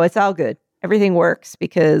 so it's all good. Everything works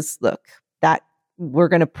because, look, that we're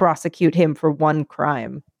going to prosecute him for one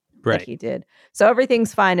crime that he did. So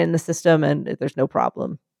everything's fine in the system and there's no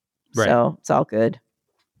problem. Right. So it's all good.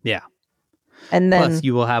 Yeah. And then, Plus,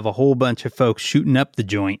 you will have a whole bunch of folks shooting up the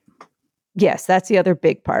joint. yes, that's the other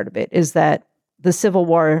big part of it, is that the Civil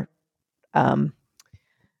War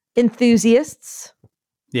enthusiasts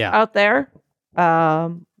out there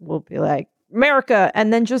will be like, America,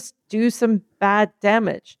 and then just do some bad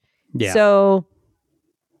damage. Yeah. So,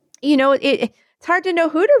 it's hard to know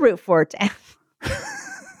who to root for.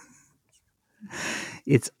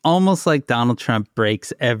 It's almost like Donald Trump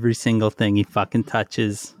breaks every single thing he fucking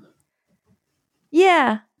touches.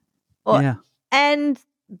 Yeah. Well, Yeah. and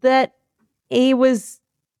that he was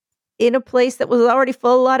in a place that was already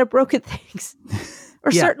full of a lot of broken things.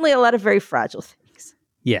 Or Yeah. certainly a lot of very fragile things.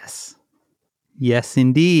 Yes. Yes,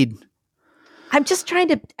 indeed. I'm just trying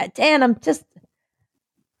to, Dan,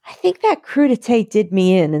 I think that crudité did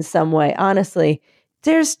me in some way, honestly.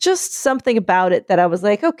 There's just something about it that I was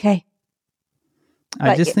like, okay.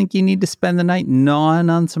 I just think you need to spend the night gnawing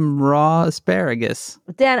on some raw asparagus.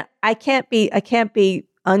 Dan, I can't be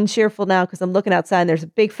uncheerful now because I'm looking outside and there's a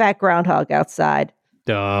big fat groundhog outside.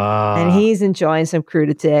 Duh. And he's enjoying some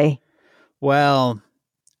crudité. Well,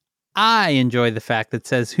 I enjoy the fact that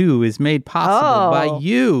Says Who is made possible by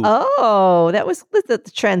you. Oh, that was the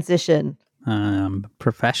transition.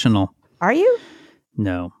 Professional. Are you?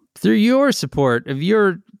 No. Through your support of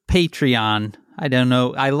your Patreon, I don't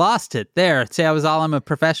know. I lost it. There. See, I was all I'm a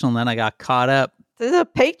professional, and then I got caught up. The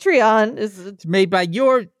Patreon is It's made by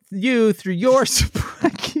you through your support. I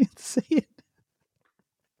can't say it.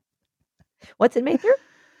 What's it made through?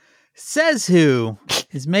 Says Who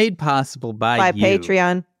is made possible by you.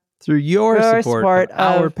 Patreon. Through your support of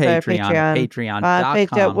our of Patreon.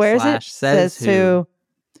 Patreon.com Where is it? Says who.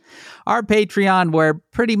 Our Patreon, where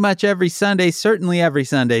pretty much every Sunday, certainly every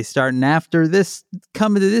Sunday, starting after this,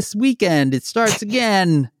 coming to this weekend, it starts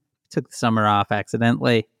again. Took the summer off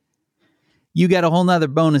accidentally. You get a whole nother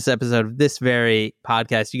bonus episode of this very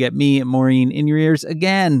podcast. You get me and Maureen in your ears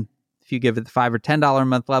again. If you give it the $5 or $10 a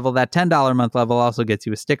month level, that $10 a month level also gets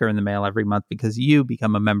you a sticker in the mail every month because you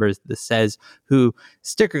become a member of the Says Who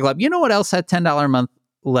Sticker Club. You know what else that $10 a month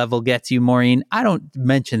level gets you, Maureen? I don't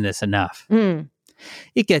mention this enough.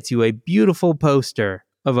 It gets you a beautiful poster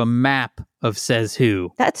of a map of Says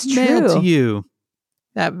Who. That's true. Mailed to you.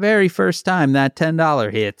 That very first time that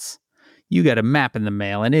 $10 hits, you get a map in the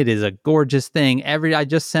mail, and it is a gorgeous thing. I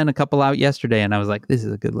just sent a couple out yesterday, and I was like, this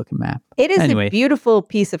is a good-looking map. It is a beautiful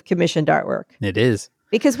piece of commissioned artwork. It is.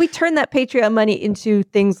 Because we turn that Patreon money into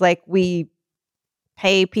things like we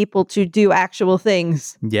pay people to do actual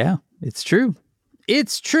things. Yeah, it's true.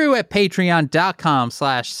 It's true at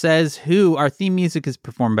patreon.com/sayswho. Our theme music is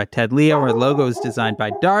performed by Ted Leo. Our logo is designed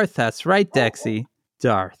by Darth. That's right, Dexy.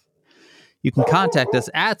 Darth. You can contact us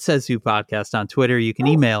at Says Who Podcast on Twitter. You can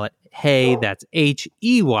email it, hey, that's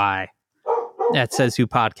HEY, at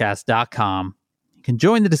sayswhopodcast.com. You can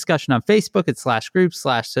join the discussion on Facebook at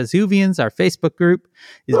 /group/SaysWhovians. Our Facebook group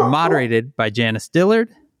is moderated by Janice Dillard.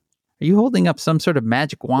 Are you holding up some sort of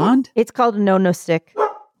magic wand? It's called a no-no stick.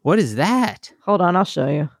 What is that? Hold on, I'll show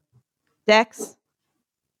you. Dex.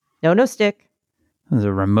 No-no stick. Is it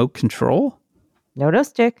a remote control? No-no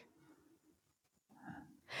stick.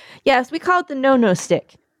 Yes, we call it the no-no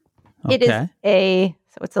stick. Okay. It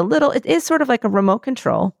is sort of like a remote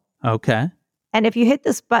control. Okay. And if you hit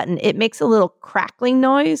this button, it makes a little crackling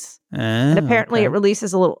noise. And apparently it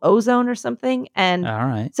releases a little ozone or something. And all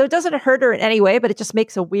right. So it doesn't hurt her in any way, but it just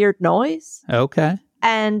makes a weird noise. Okay.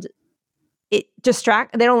 And it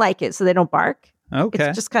distracts. They don't like it, so they don't bark. Okay.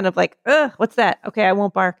 It's just kind of like, ugh, what's that? Okay, I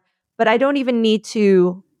won't bark. But I don't even need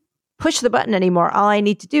to push the button anymore. All I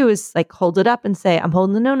need to do is like hold it up and say, I'm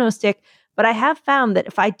holding the no-no stick. But I have found that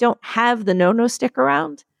if I don't have the no-no stick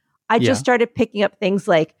around, I just started picking up things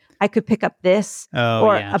like I could pick up this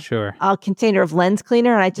a container of lens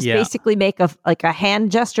cleaner, and I just basically make a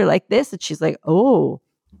hand gesture like this, and she's like, oh,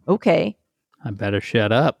 okay. I better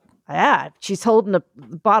shut up. Yeah, she's holding a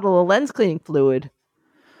bottle of lens cleaning fluid.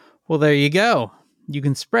 Well, there you go. You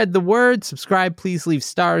can spread the word. Subscribe. Please leave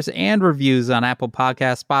stars and reviews on Apple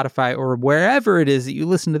Podcasts, Spotify, or wherever it is that you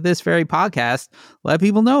listen to this very podcast. Let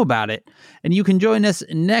people know about it. And you can join us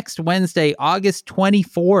next Wednesday, August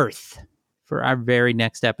 24th, for our very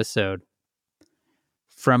next episode.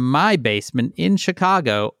 From my basement in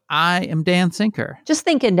Chicago, I am Dan Sinker. Just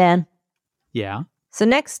thinking, Dan. Yeah. So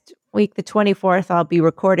next week, the 24th, I'll be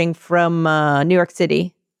recording from New York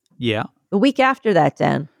City. Yeah. The week after that,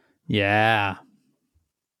 Dan. Yeah.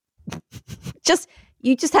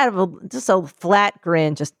 You just had a flat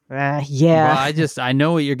grin. Yeah. Well, I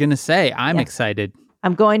know what you're going to say. I'm excited.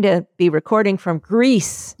 I'm going to be recording from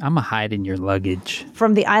Greece. I'm going to hide in your luggage.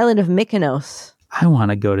 From the island of Mykonos. I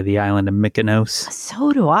want to go to the island of Mykonos.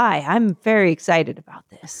 So do I. I'm very excited about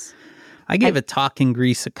this. I gave a talk in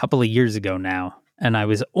Greece a couple of years ago now, and I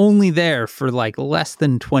was only there for like less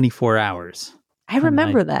than 24 hours. I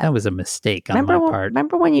remember that. That was a mistake on my part.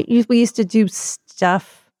 Remember when we used to do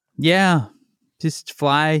stuff? Yeah. Just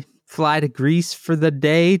fly to Greece for the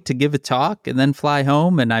day to give a talk and then fly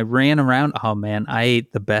home. And I ran around. Oh, man, I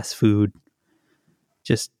ate the best food.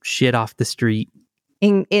 Just shit off the street.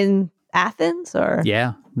 In Athens? Or yeah,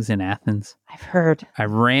 it was in Athens. I've heard. I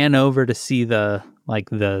ran over to see the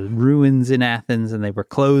ruins in Athens, and they were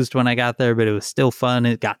closed when I got there, but it was still fun.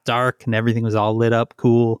 It got dark and everything was all lit up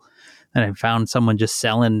cool. And I found someone just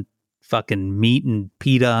selling fucking meat and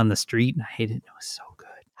pita on the street, and I hated it. It was so good.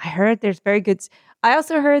 I heard there's very good. I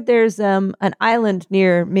also heard there's an island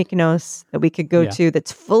near Mykonos that we could go to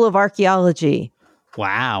that's full of archaeology.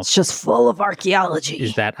 Wow. It's just full of archaeology.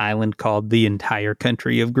 Is that island called the entire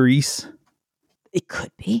country of Greece? It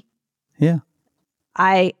could be. Yeah.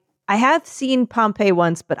 I have seen Pompeii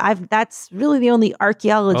once, but that's really the only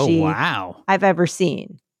archaeology I've ever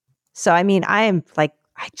seen. So, I mean, I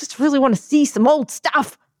just really want to see some old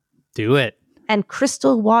stuff. Do it. And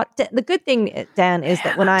crystal water. The good thing, Dan, is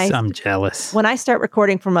that I'm jealous. When I start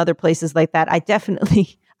recording from other places like that, I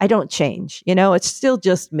don't change. You know, it's still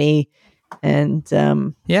just me. And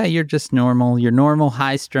yeah, you're just normal. Your normal,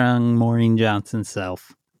 high-strung Maureen Johnson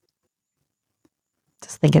self.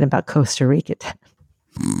 Just thinking about Costa Rica.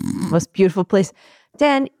 Most beautiful place.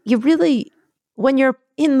 Dan, when you're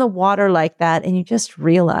in the water like that and you just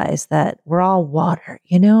realize that we're all water,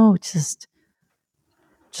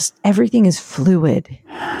 just everything is fluid.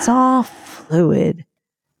 It's all fluid.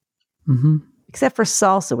 Mm-hmm. Except for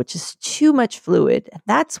salsa, which is too much fluid. And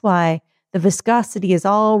that's why the viscosity is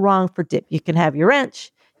all wrong for dip. You can have your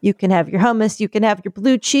ranch, you can have your hummus, you can have your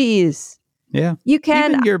blue cheese. Yeah. You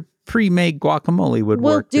can. Even your pre-made guacamole would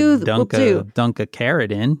work to dunk a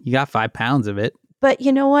carrot in. You got 5 pounds of it. But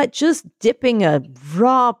you know what? Just dipping a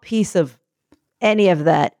raw piece of any of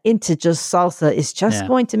that into just salsa is just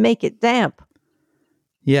going to make it damp.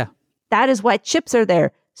 Yeah. That is why chips are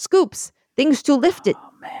there. Scoops, things to lift it.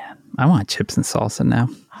 Oh, man. I want chips and salsa now.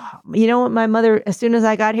 You know what? My mother, as soon as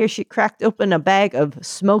I got here, she cracked open a bag of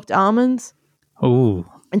smoked almonds. Oh.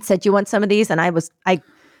 And said, "You want some of these?" And I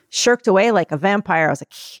shirked away like a vampire. I was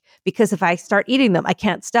like, because if I start eating them, I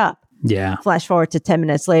can't stop. Yeah. Flash forward to 10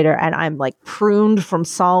 minutes later, and I'm like pruned from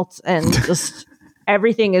salt, and just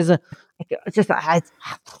everything is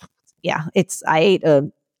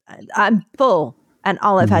I'm full, and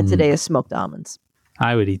all I've had today is smoked almonds.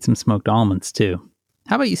 I would eat some smoked almonds too.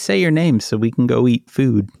 How about you say your name so we can go eat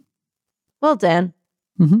food? Well, Dan.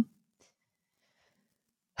 Mm-hmm.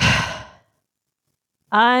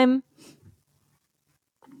 I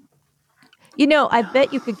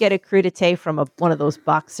bet you could get a crudité from one of those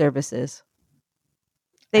box services.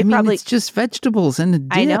 It's just vegetables and a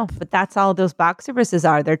dip. I know, but that's all those box services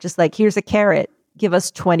are. They're just like, here's a carrot. Give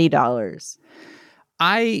us $20.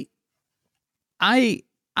 I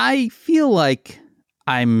feel like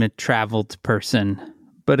I'm a traveled person,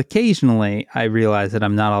 but occasionally I realize that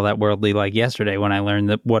I'm not all that worldly like yesterday when I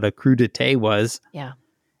learned what a crudité was. Yeah.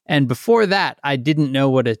 And before that, I didn't know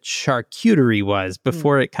what a charcuterie was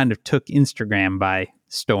before it kind of took Instagram by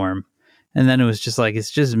storm. And then it was just like,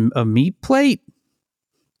 it's just a meat plate.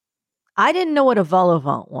 I didn't know what a vol au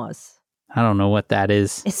vent was. I don't know what that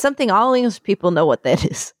is. It's something all English people know what that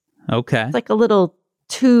is. Okay. It's like a little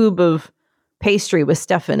tube of pastry with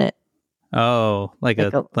stuff in it. Oh, like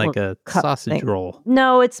a sausage thing. roll.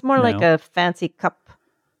 No, it's more like a fancy cup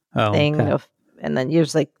thing okay. and then you're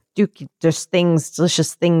just like, there's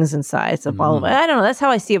delicious things inside. It's a vol au vent. I don't know. That's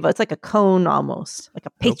how I see it. It's like a cone almost, like a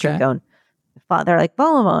pastry cone. They're like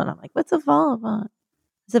vol au vent. I'm like, what's a vol au vent?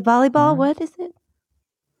 Is it volleyball? What is it?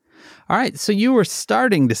 All right. So you were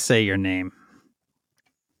starting to say your name.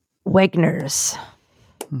 Wegner's.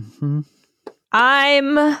 Mm-hmm.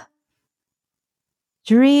 I'm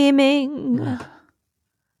dreaming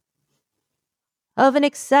of an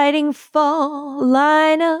exciting fall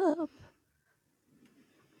lineup.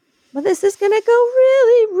 But this is going to go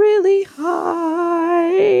really, really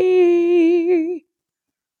high.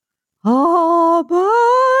 All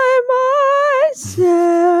by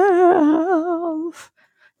myself.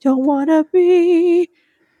 Don't want to be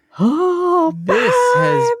all by This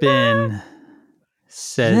has been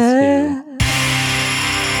Says Who.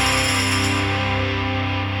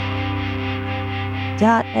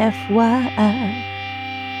 .fyi